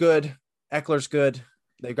 Herbert's good. Eckler's good.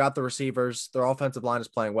 They've got the receivers. Their offensive line is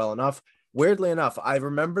playing well enough. Weirdly enough, I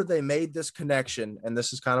remember they made this connection, and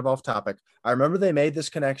this is kind of off topic. I remember they made this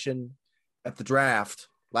connection at the draft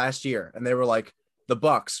last year, and they were like, the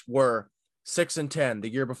Bucs were 6-10 the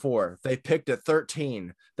year before. They picked at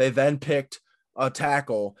 13. They then picked a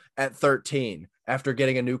tackle at 13 after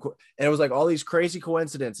getting a new, and it was like all these crazy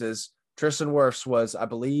coincidences. Tristan Wirfs was, I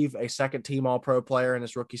believe, a second-team All-Pro player in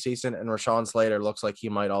his rookie season, and Rashawn Slater looks like he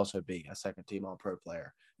might also be a second-team All-Pro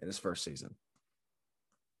player in his first season.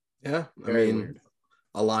 Yeah, Very weird.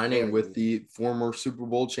 Aligning with the former Super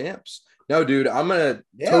Bowl champs. No, dude, I'm gonna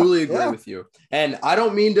totally agree with you. And I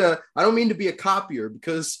don't mean to be a copier,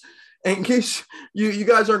 because in case you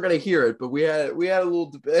guys aren't gonna hear it, but we had a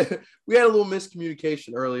little debate, we had a little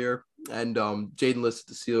miscommunication earlier, and Jaden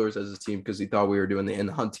listed the Steelers as his team because he thought we were doing the in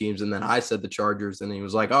the hunt teams, and then I said the Chargers, and he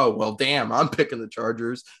was like, "Oh, well, damn, I'm picking the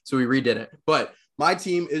Chargers," so we redid it. But my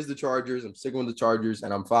team is the Chargers. I'm sticking with the Chargers,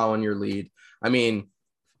 and I'm following your lead. I mean,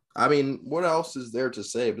 what else is there to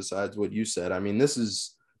say besides what you said? I mean, this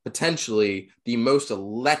is potentially the most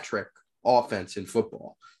electric offense in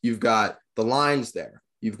football. You've got the lines there.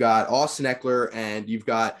 You've got Austin Eckler, and you've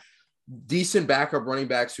got decent backup running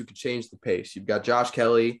backs who could change the pace. You've got Josh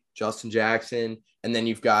Kelly, Justin Jackson, and then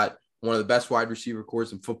you've got one of the best wide receiver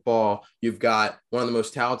corps in football. You've got one of the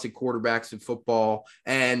most talented quarterbacks in football.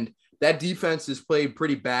 And that defense has played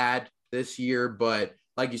pretty bad this year, but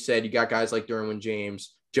like you said, you got guys like Derwin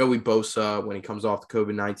James, Joey Bosa when he comes off the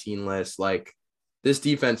COVID-19 list. Like, this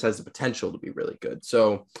defense has the potential to be really good.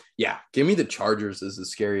 So, yeah, give me the Chargers as the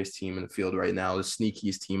scariest team in the field right now, the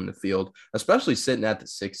sneakiest team in the field, especially sitting at the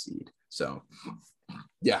 6th seed. So,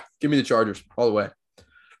 yeah, give me the Chargers all the way.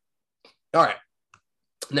 All right.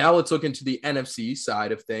 Now let's look into the NFC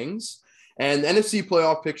side of things. And the NFC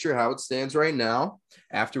playoff picture, how it stands right now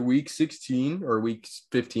after week 16 or week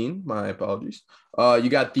 15, my apologies. You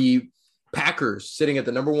got the Packers sitting at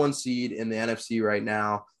the number 1 seed in the NFC right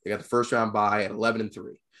now. They got the first round bye at 11-3.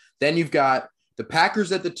 Then you've got the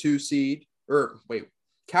Packers at the 2 seed,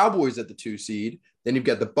 Cowboys at the 2 seed. Then you've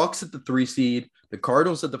got the Bucs at the 3 seed, the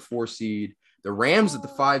Cardinals at the 4 seed, the Rams at the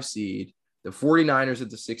 5 seed, the 49ers at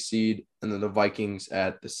the 6 seed, and then the Vikings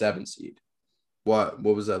at the 7 seed. What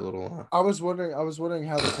was that little? I was wondering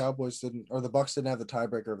how the Cowboys didn't, or the Bucs didn't have the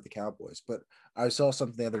tiebreaker over the Cowboys. But I saw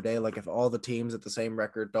something the other day, like if all the teams at the same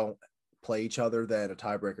record don't play each other, then a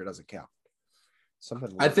tiebreaker doesn't count.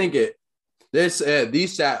 Something. I think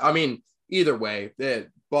either way, the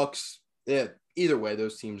Bucs. Either way,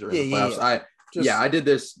 those teams are in the playoffs. I did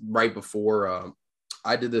this right before.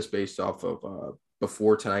 I did this based off of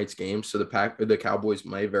before tonight's game. So the Cowboys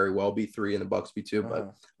may very well be 3 and the Bucs be 2,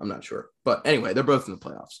 but I'm not sure. But anyway, they're both in the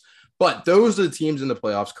playoffs. But those are the teams in the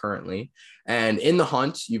playoffs currently. And in the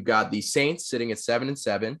hunt, you've got the Saints sitting at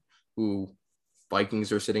 7-7, who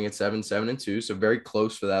Vikings are sitting at 7-2, so very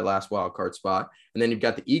close for that last wild card spot. And then you've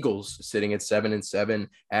got the Eagles sitting at 7-7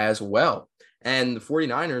 as well. And the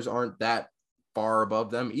 49ers aren't that far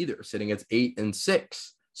above them either, sitting at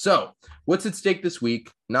 8-6. So what's at stake this week?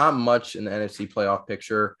 Not much in the NFC playoff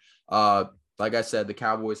picture. Like I said, the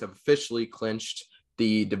Cowboys have officially clinched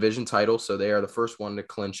the division title, so they are the first one to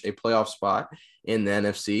clinch a playoff spot in the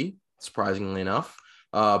NFC, surprisingly enough.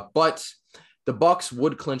 But the Bucs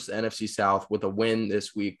would clinch the NFC South with a win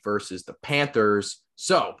this week versus the Panthers.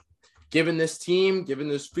 So given this team, given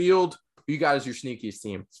this field, who you got as your sneakiest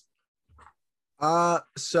team?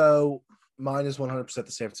 So mine is 100%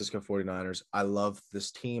 the San Francisco 49ers. I love this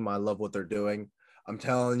team. I love what they're doing. I'm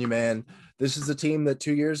telling you, man, this is a team that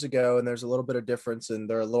 2 years ago, and there's a little bit of difference, and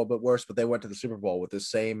they're a little bit worse, but they went to the Super Bowl with the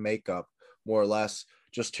same makeup, more or less,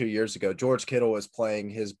 just 2 years ago. George Kittle is playing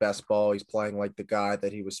his best ball. He's playing like the guy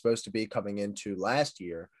that he was supposed to be coming into last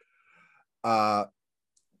year. What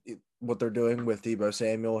they're doing with Deebo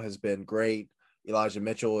Samuel has been great. Elijah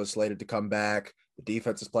Mitchell is slated to come back. The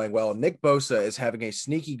defense is playing well. Nick Bosa is having a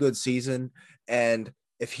sneaky good season, and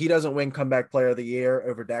if he doesn't win comeback player of the year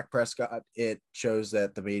over Dak Prescott, it shows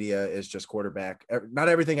that the media is just quarterback. Not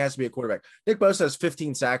everything has to be a quarterback. Nick Bosa has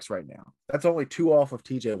 15 sacks right now. That's only 2 off of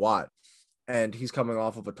TJ Watt, and he's coming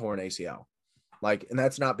off of a torn ACL. And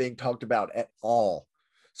that's not being talked about at all.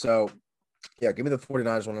 So, yeah, give me the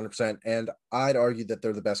 49ers 100%, and I'd argue that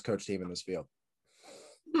they're the best coach team in this field.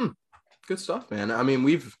 Good stuff, man. I mean,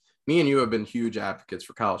 me and you have been huge advocates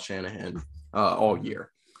for Kyle Shanahan all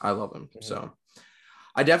year. I love him. So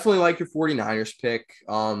I definitely like your 49ers pick.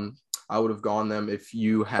 I would have gone them if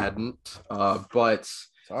you hadn't. But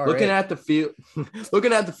looking at the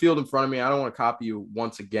field in front of me, I don't want to copy you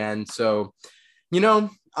once again. So,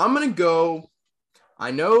 I'm going to go.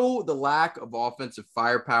 I know the lack of offensive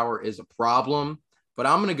firepower is a problem, but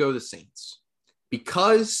I'm going to go the Saints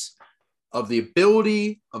because of the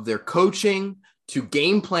ability of their coaching to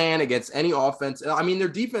game plan against any offense. I mean, their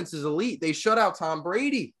defense is elite. They shut out Tom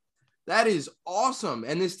Brady. That is awesome.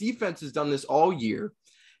 And this defense has done this all year.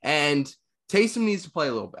 And Taysom needs to play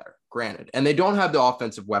a little better, granted. And they don't have the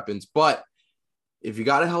offensive weapons. But if you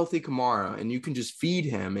got a healthy Kamara and you can just feed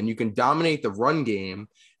him and you can dominate the run game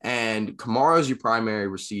and Kamara is your primary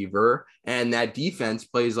receiver and that defense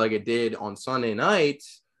plays like it did on Sunday night,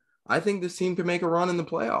 I think this team can make a run in the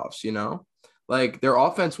playoffs, Their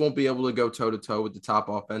offense won't be able to go toe-to-toe with the top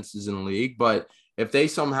offenses in the league. But if they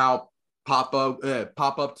somehow pop up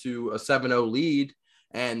to a 7-0 lead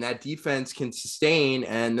and that defense can sustain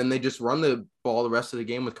and then they just run the ball the rest of the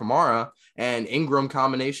game with Kamara and Ingram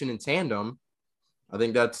combination in tandem, I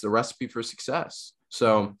think that's the recipe for success.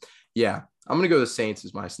 So, yeah, I'm going to go the Saints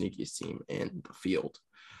as my sneakiest team in the field.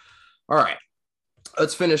 All right,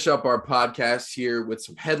 let's finish up our podcast here with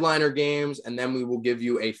some headliner games, and then we will give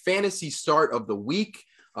you a fantasy start of the week.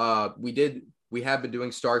 We have been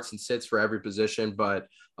doing starts and sits for every position, but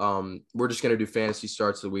we're just going to do fantasy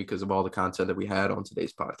starts of the week because of all the content that we had on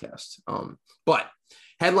today's podcast. But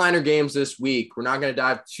headliner games this week, we're not going to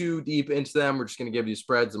dive too deep into them. We're just going to give you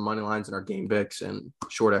spreads and money lines and our game picks and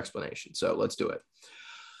short explanation. So let's do it.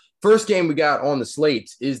 First game we got on the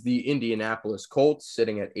slate is the Indianapolis Colts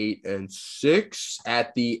sitting at 8-6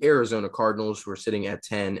 at the Arizona Cardinals, who are sitting at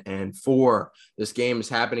 10-4. This game is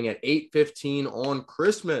happening at 8:15 on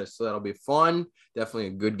Christmas, so that'll be fun. Definitely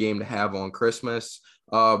a good game to have on Christmas.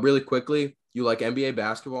 Really quickly, you like NBA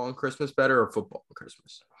basketball on Christmas better or football on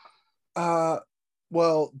Christmas?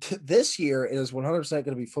 Well, this year it is 100% going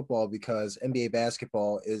to be football because NBA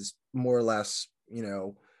basketball is more or less,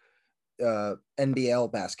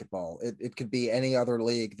 NBL basketball. It could be any other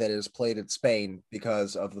league that is played in Spain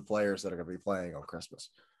because of the players that are going to be playing on Christmas.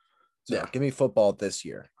 So yeah, give me football this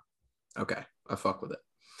year. Okay, I fuck with it.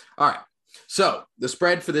 All right. So the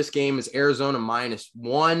spread for this game is Arizona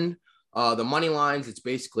 -1. The money lines, it's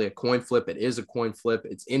basically a coin flip. It is a coin flip.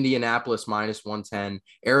 It's Indianapolis -110,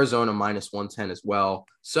 Arizona -110 as well.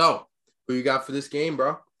 So who you got for this game,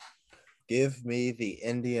 bro? Give me the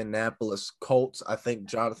Indianapolis Colts. I think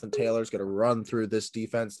Jonathan Taylor is going to run through this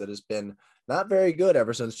defense that has been not very good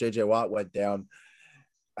ever since J.J. Watt went down.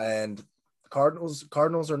 And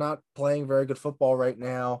Cardinals are not playing very good football right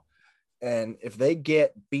now. And if they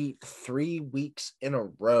get beat 3 weeks in a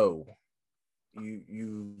row,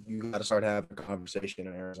 you got to start having a conversation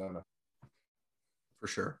in Arizona. For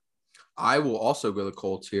sure. I will also go the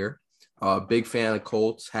Colts here. Big fan of the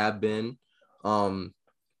Colts, have been.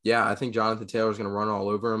 Yeah, I think Jonathan Taylor is going to run all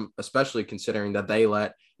over him, especially considering that they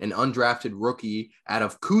let an undrafted rookie out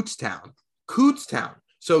of Kutztown.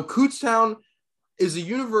 So Kutztown is a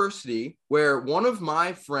university where one of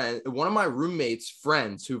my roommates'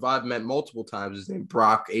 friends, who I've met multiple times, is named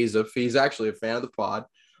Brock Azef. He's actually a fan of the pod.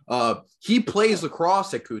 He plays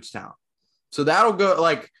lacrosse at Kutztown. So that'll go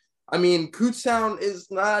I mean, Kutztown is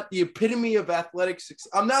not the epitome of athletic success.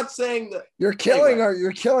 I'm not saying that you're killing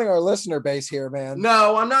our listener base here, man.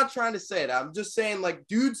 No, I'm not trying to say that. I'm just saying, like,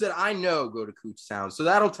 dudes that I know go to Kutztown, so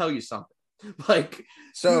that'll tell you something. Like,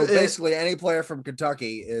 so basically, any player from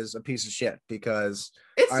Kentucky is a piece of shit because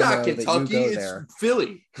it's not Kentucky, it's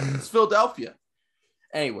Philly, it's Philadelphia.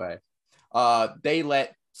 Anyway, they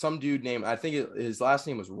let some dude named, I think his last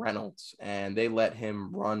name was Reynolds, and they let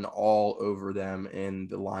him run all over them in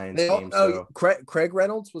the Lions game. So Craig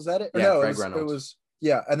Reynolds, was that it? Yeah, Craig Reynolds. It was,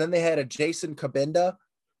 yeah. And then they had a Jason Kabinda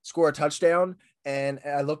score a touchdown, and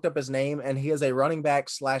I looked up his name, and he is a running back /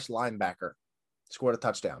 linebacker, scored a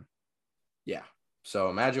touchdown. Yeah. So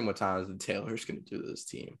imagine what Jonathan Taylor's going to do to this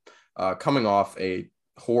team, coming off a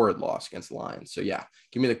horrid loss against the Lions. So yeah,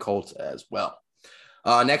 give me the Colts as well.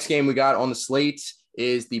 Next game we got on the slate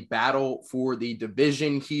is the battle for the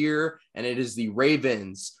division here, and it is the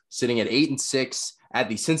Ravens sitting at 8-6 at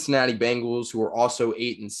the Cincinnati Bengals, who are also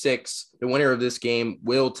 8-6. The winner of this game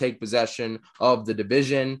will take possession of the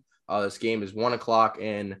division. This game is 1 o'clock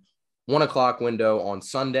window on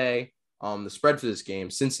Sunday. The spread for this game,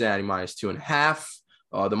 Cincinnati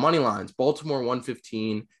 -2.5. The money lines, Baltimore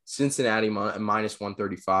 115, Cincinnati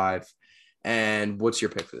 -135. And what's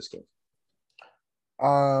your pick for this game?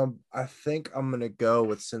 I think I'm gonna go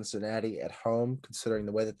with Cincinnati at home, considering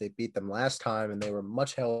the way that they beat them last time, and they were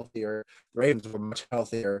much healthier. Ravens were much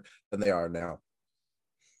healthier than they are now.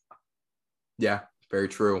 Yeah, very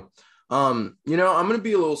true. I'm gonna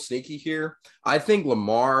be a little sneaky here. I think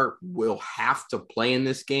Lamar will have to play in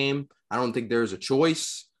this game. I don't think there's a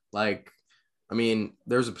choice.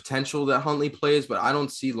 There's a potential that Huntley plays, but I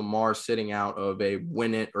don't see Lamar sitting out of a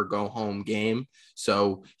win it or go home game.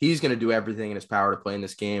 So he's going to do everything in his power to play in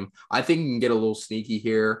this game. I think you can get a little sneaky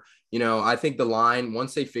here. I think the line,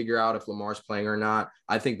 once they figure out if Lamar's playing or not,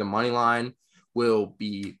 I think the money line will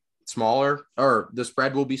be smaller, or the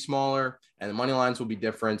spread will be smaller, and the money lines will be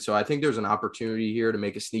different. So I think there's an opportunity here to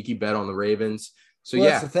make a sneaky bet on the Ravens. So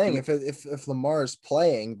that's the thing. If Lamar's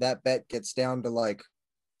playing, that bet gets down to like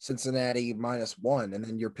Cincinnati -1, and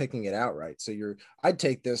then you're picking it outright. So I'd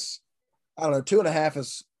take this. I don't know, 2.5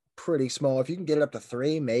 is pretty small. If you can get it up to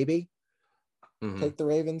 3, maybe take the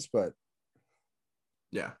Ravens. But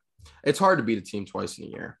yeah, it's hard to beat a team twice in a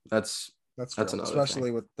year. That's another, especially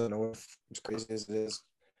thing. With the North, as crazy as it is.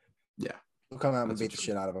 Yeah, we'll come out and beat the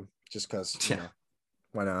shit out of them just because.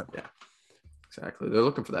 Why not? Yeah, exactly. They're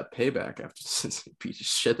looking for that payback after Cincinnati beat the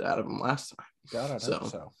shit out of them last time. God, I hope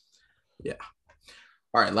so. Yeah.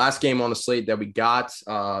 All right, last game on the slate that we got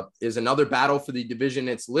is another battle for the division.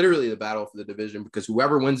 It's literally the battle for the division because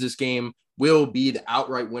whoever wins this game will be the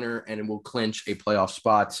outright winner and it will clinch a playoff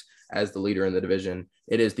spot as the leader in the division.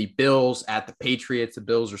 It is the Bills at the Patriots. The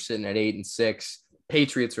Bills are sitting at 8-6.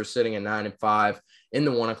 Patriots are sitting at 9-5 in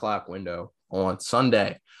the 1 o'clock window on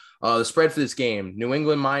Sunday. The spread for this game, New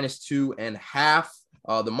England -2.5.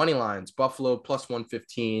 The money lines, Buffalo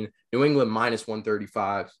 +115, New England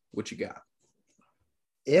 -135. What you got?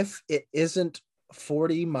 If it isn't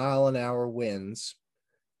 40-mile-an-hour winds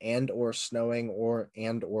and or snowing or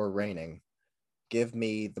raining, give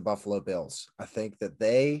me the Buffalo Bills. I think that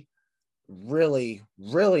they really,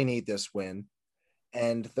 really need this win,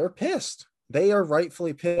 and they're pissed. They are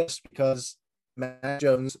rightfully pissed because Matt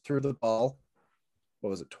Jones threw the ball,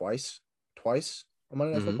 what was it, twice on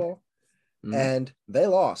Monday Night Football? Mm-hmm. And they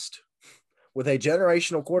lost. With a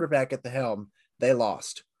generational quarterback at the helm, they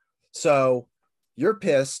lost. So you're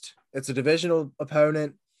pissed. It's a divisional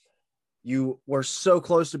opponent. You were so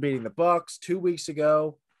close to beating the Bucs 2 weeks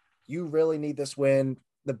ago. You really need this win.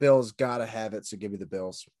 The Bills got to have it, so give me the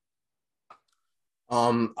Bills.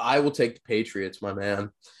 I will take the Patriots, my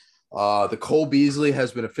man. The Cole Beasley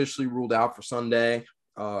has been officially ruled out for Sunday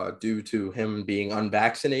due to him being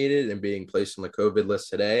unvaccinated and being placed on the COVID list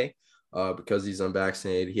today. Because he's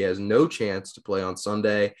unvaccinated, he has no chance to play on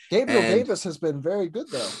Sunday. Gabriel Davis has been very good,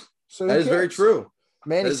 though. So that is very true.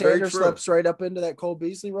 Manny Sanders slips right up into that Cole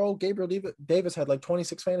Beasley role. Gabriel Davis had like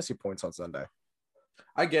 26 fantasy points on Sunday.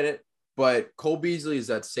 I get it, but Cole Beasley is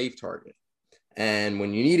that safe target. And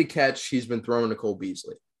when you need a catch, he's been thrown to Cole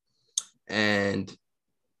Beasley. And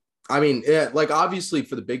obviously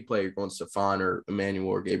for the big play, you're going Stephon or Emmanuel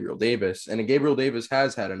or Gabriel Davis. And Gabriel Davis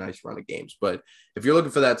has had a nice run of games. But if you're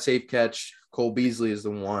looking for that safe catch, Cole Beasley is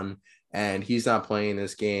the one. And he's not playing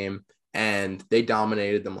this game. And they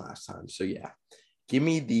dominated them last time. So, yeah, give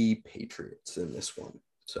me the Patriots in this one.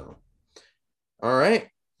 So, all right.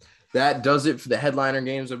 That does it for the headliner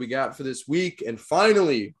games that we got for this week. And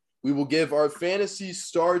finally, we will give our fantasy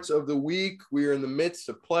starts of the week. We are in the midst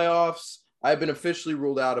of playoffs. I've been officially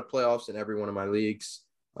ruled out of playoffs in every one of my leagues.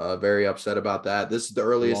 Very upset about that. This is the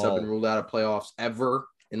earliest I've been ruled out of playoffs ever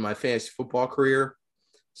in my fantasy football career.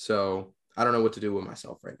 So I don't know what to do with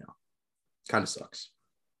myself right now. Kind of sucks.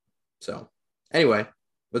 So anyway,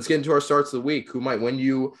 let's get into our starts of the week. Who might win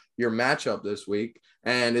you your matchup this week?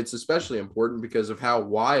 And it's especially important because of how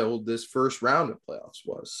wild this first round of playoffs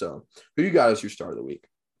was. So who you got as your start of the week?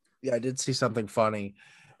 Yeah, I did see something funny,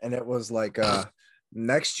 and it was like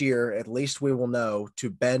next year, at least we will know to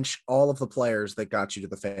bench all of the players that got you to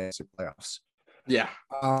the fantasy playoffs. Yeah,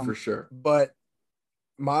 for sure. But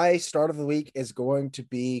my start of the week is going to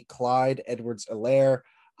be Clyde Edwards-Helaire.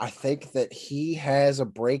 I think that he has a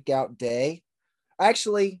breakout day.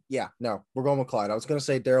 Actually, yeah, no, we're going with Clyde. I was going to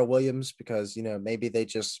say Darrell Williams because, maybe they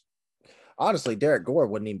just – honestly, Derek Gore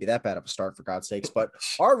wouldn't even be that bad of a start, for God's sakes. But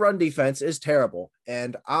our run defense is terrible,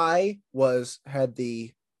 and I had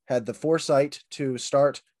the foresight to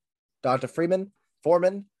start Donta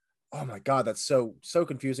Foreman. Oh, my God, that's so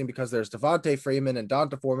confusing because there's Devontae Freeman and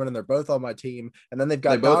Donta Foreman, and they're both on my team. And then they've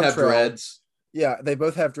got – They both have dreads. Yeah, they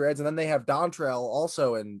both have dreads. And then they have Dontrell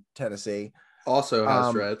also in Tennessee. Also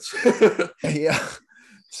has dreads. Yeah.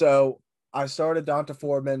 So I started Donta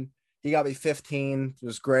Foreman. He got me 15. It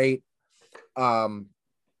was great. And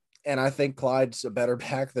I think Clyde's a better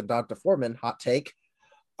back than Donta Foreman. Hot take.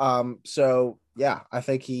 So, yeah, I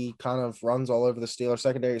think he kind of runs all over the Steelers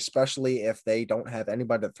secondary, especially if they don't have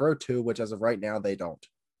anybody to throw to, which as of right now, they don't.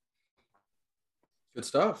 Good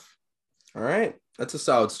stuff. All right. That's a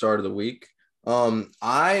solid start of the week.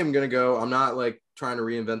 I am going to go, I'm not trying to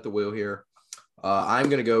reinvent the wheel here. I'm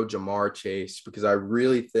going to go Ja'Marr Chase because I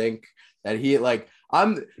really think that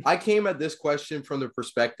I came at this question from the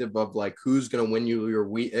perspective of who's going to win you your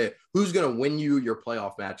week, who's going to win you your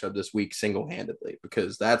playoff matchup this week single-handedly,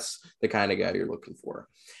 because that's the kind of guy you're looking for.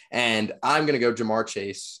 And I'm going to go Ja'Marr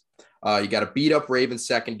Chase. You got to beat up Ravens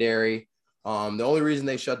secondary. The only reason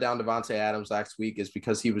they shut down Devontae Adams last week is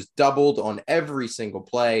because he was doubled on every single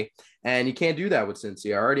play, and you can't do that with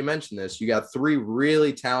Cincy. I already mentioned this. You got 3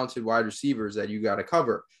 really talented wide receivers that you got to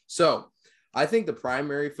cover. So I think the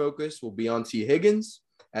primary focus will be on T. Higgins,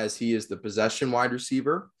 as he is the possession wide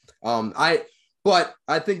receiver. But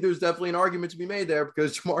I think there's definitely an argument to be made there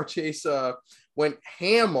because Ja'Marr Chase went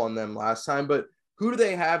ham on them last time, but who do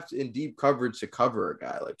they have in deep coverage to cover a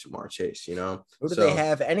guy like Ja'Marr Chase, Who do they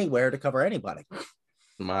have anywhere to cover anybody?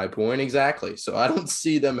 My point exactly. So I don't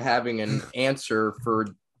see them having an answer for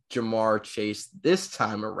Ja'Marr Chase this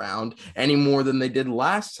time around any more than they did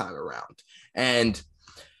last time around. And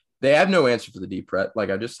they have no answer for the deep threat.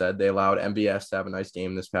 Like I just said, they allowed MVS to have a nice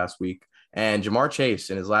game this past week. And Ja'Marr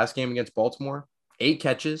Chase in his last game against Baltimore, 8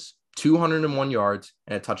 catches, 201 yards,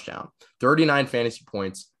 and a touchdown, 39 fantasy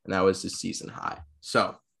points, and that was his season high.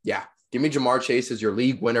 So, yeah, give me Ja'Marr Chase as your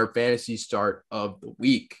league winner fantasy start of the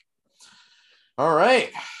week. All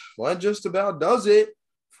right. Well, that just about does it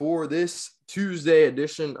for this Tuesday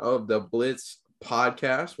edition of the Blitz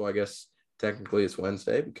podcast. Well, I guess technically it's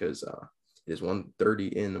Wednesday because it is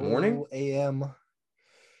 1:30 in the morning. a.m.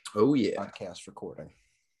 Oh, yeah. Podcast recording.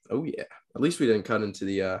 Oh, yeah. At least we didn't cut into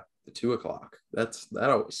the 2 o'clock. That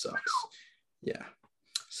always sucks. Yeah.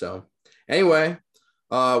 So, anyway.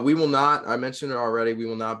 We will not, I mentioned it already, we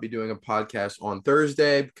will not be doing a podcast on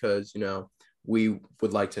Thursday because, we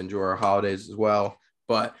would like to enjoy our holidays as well.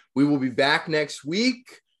 But we will be back next week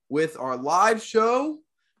with our live show,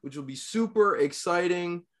 which will be super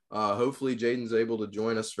exciting. Hopefully Jaden's able to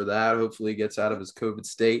join us for that. Hopefully he gets out of his COVID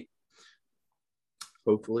state.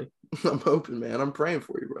 Hopefully. I'm hoping, man. I'm praying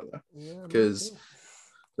for you, brother. Because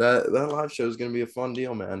that live show is going to be a fun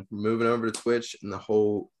deal, man. We're moving over to Twitch and the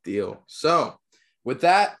whole deal. So, with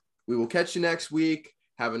that, we will catch you next week.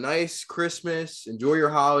 Have a nice Christmas. Enjoy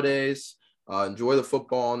your holidays. Enjoy the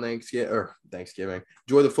football on Thanksgiving.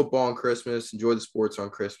 Enjoy the football on Christmas. Enjoy the sports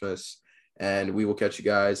on Christmas. And we will catch you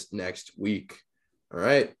guys next week. All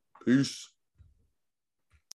right. Peace.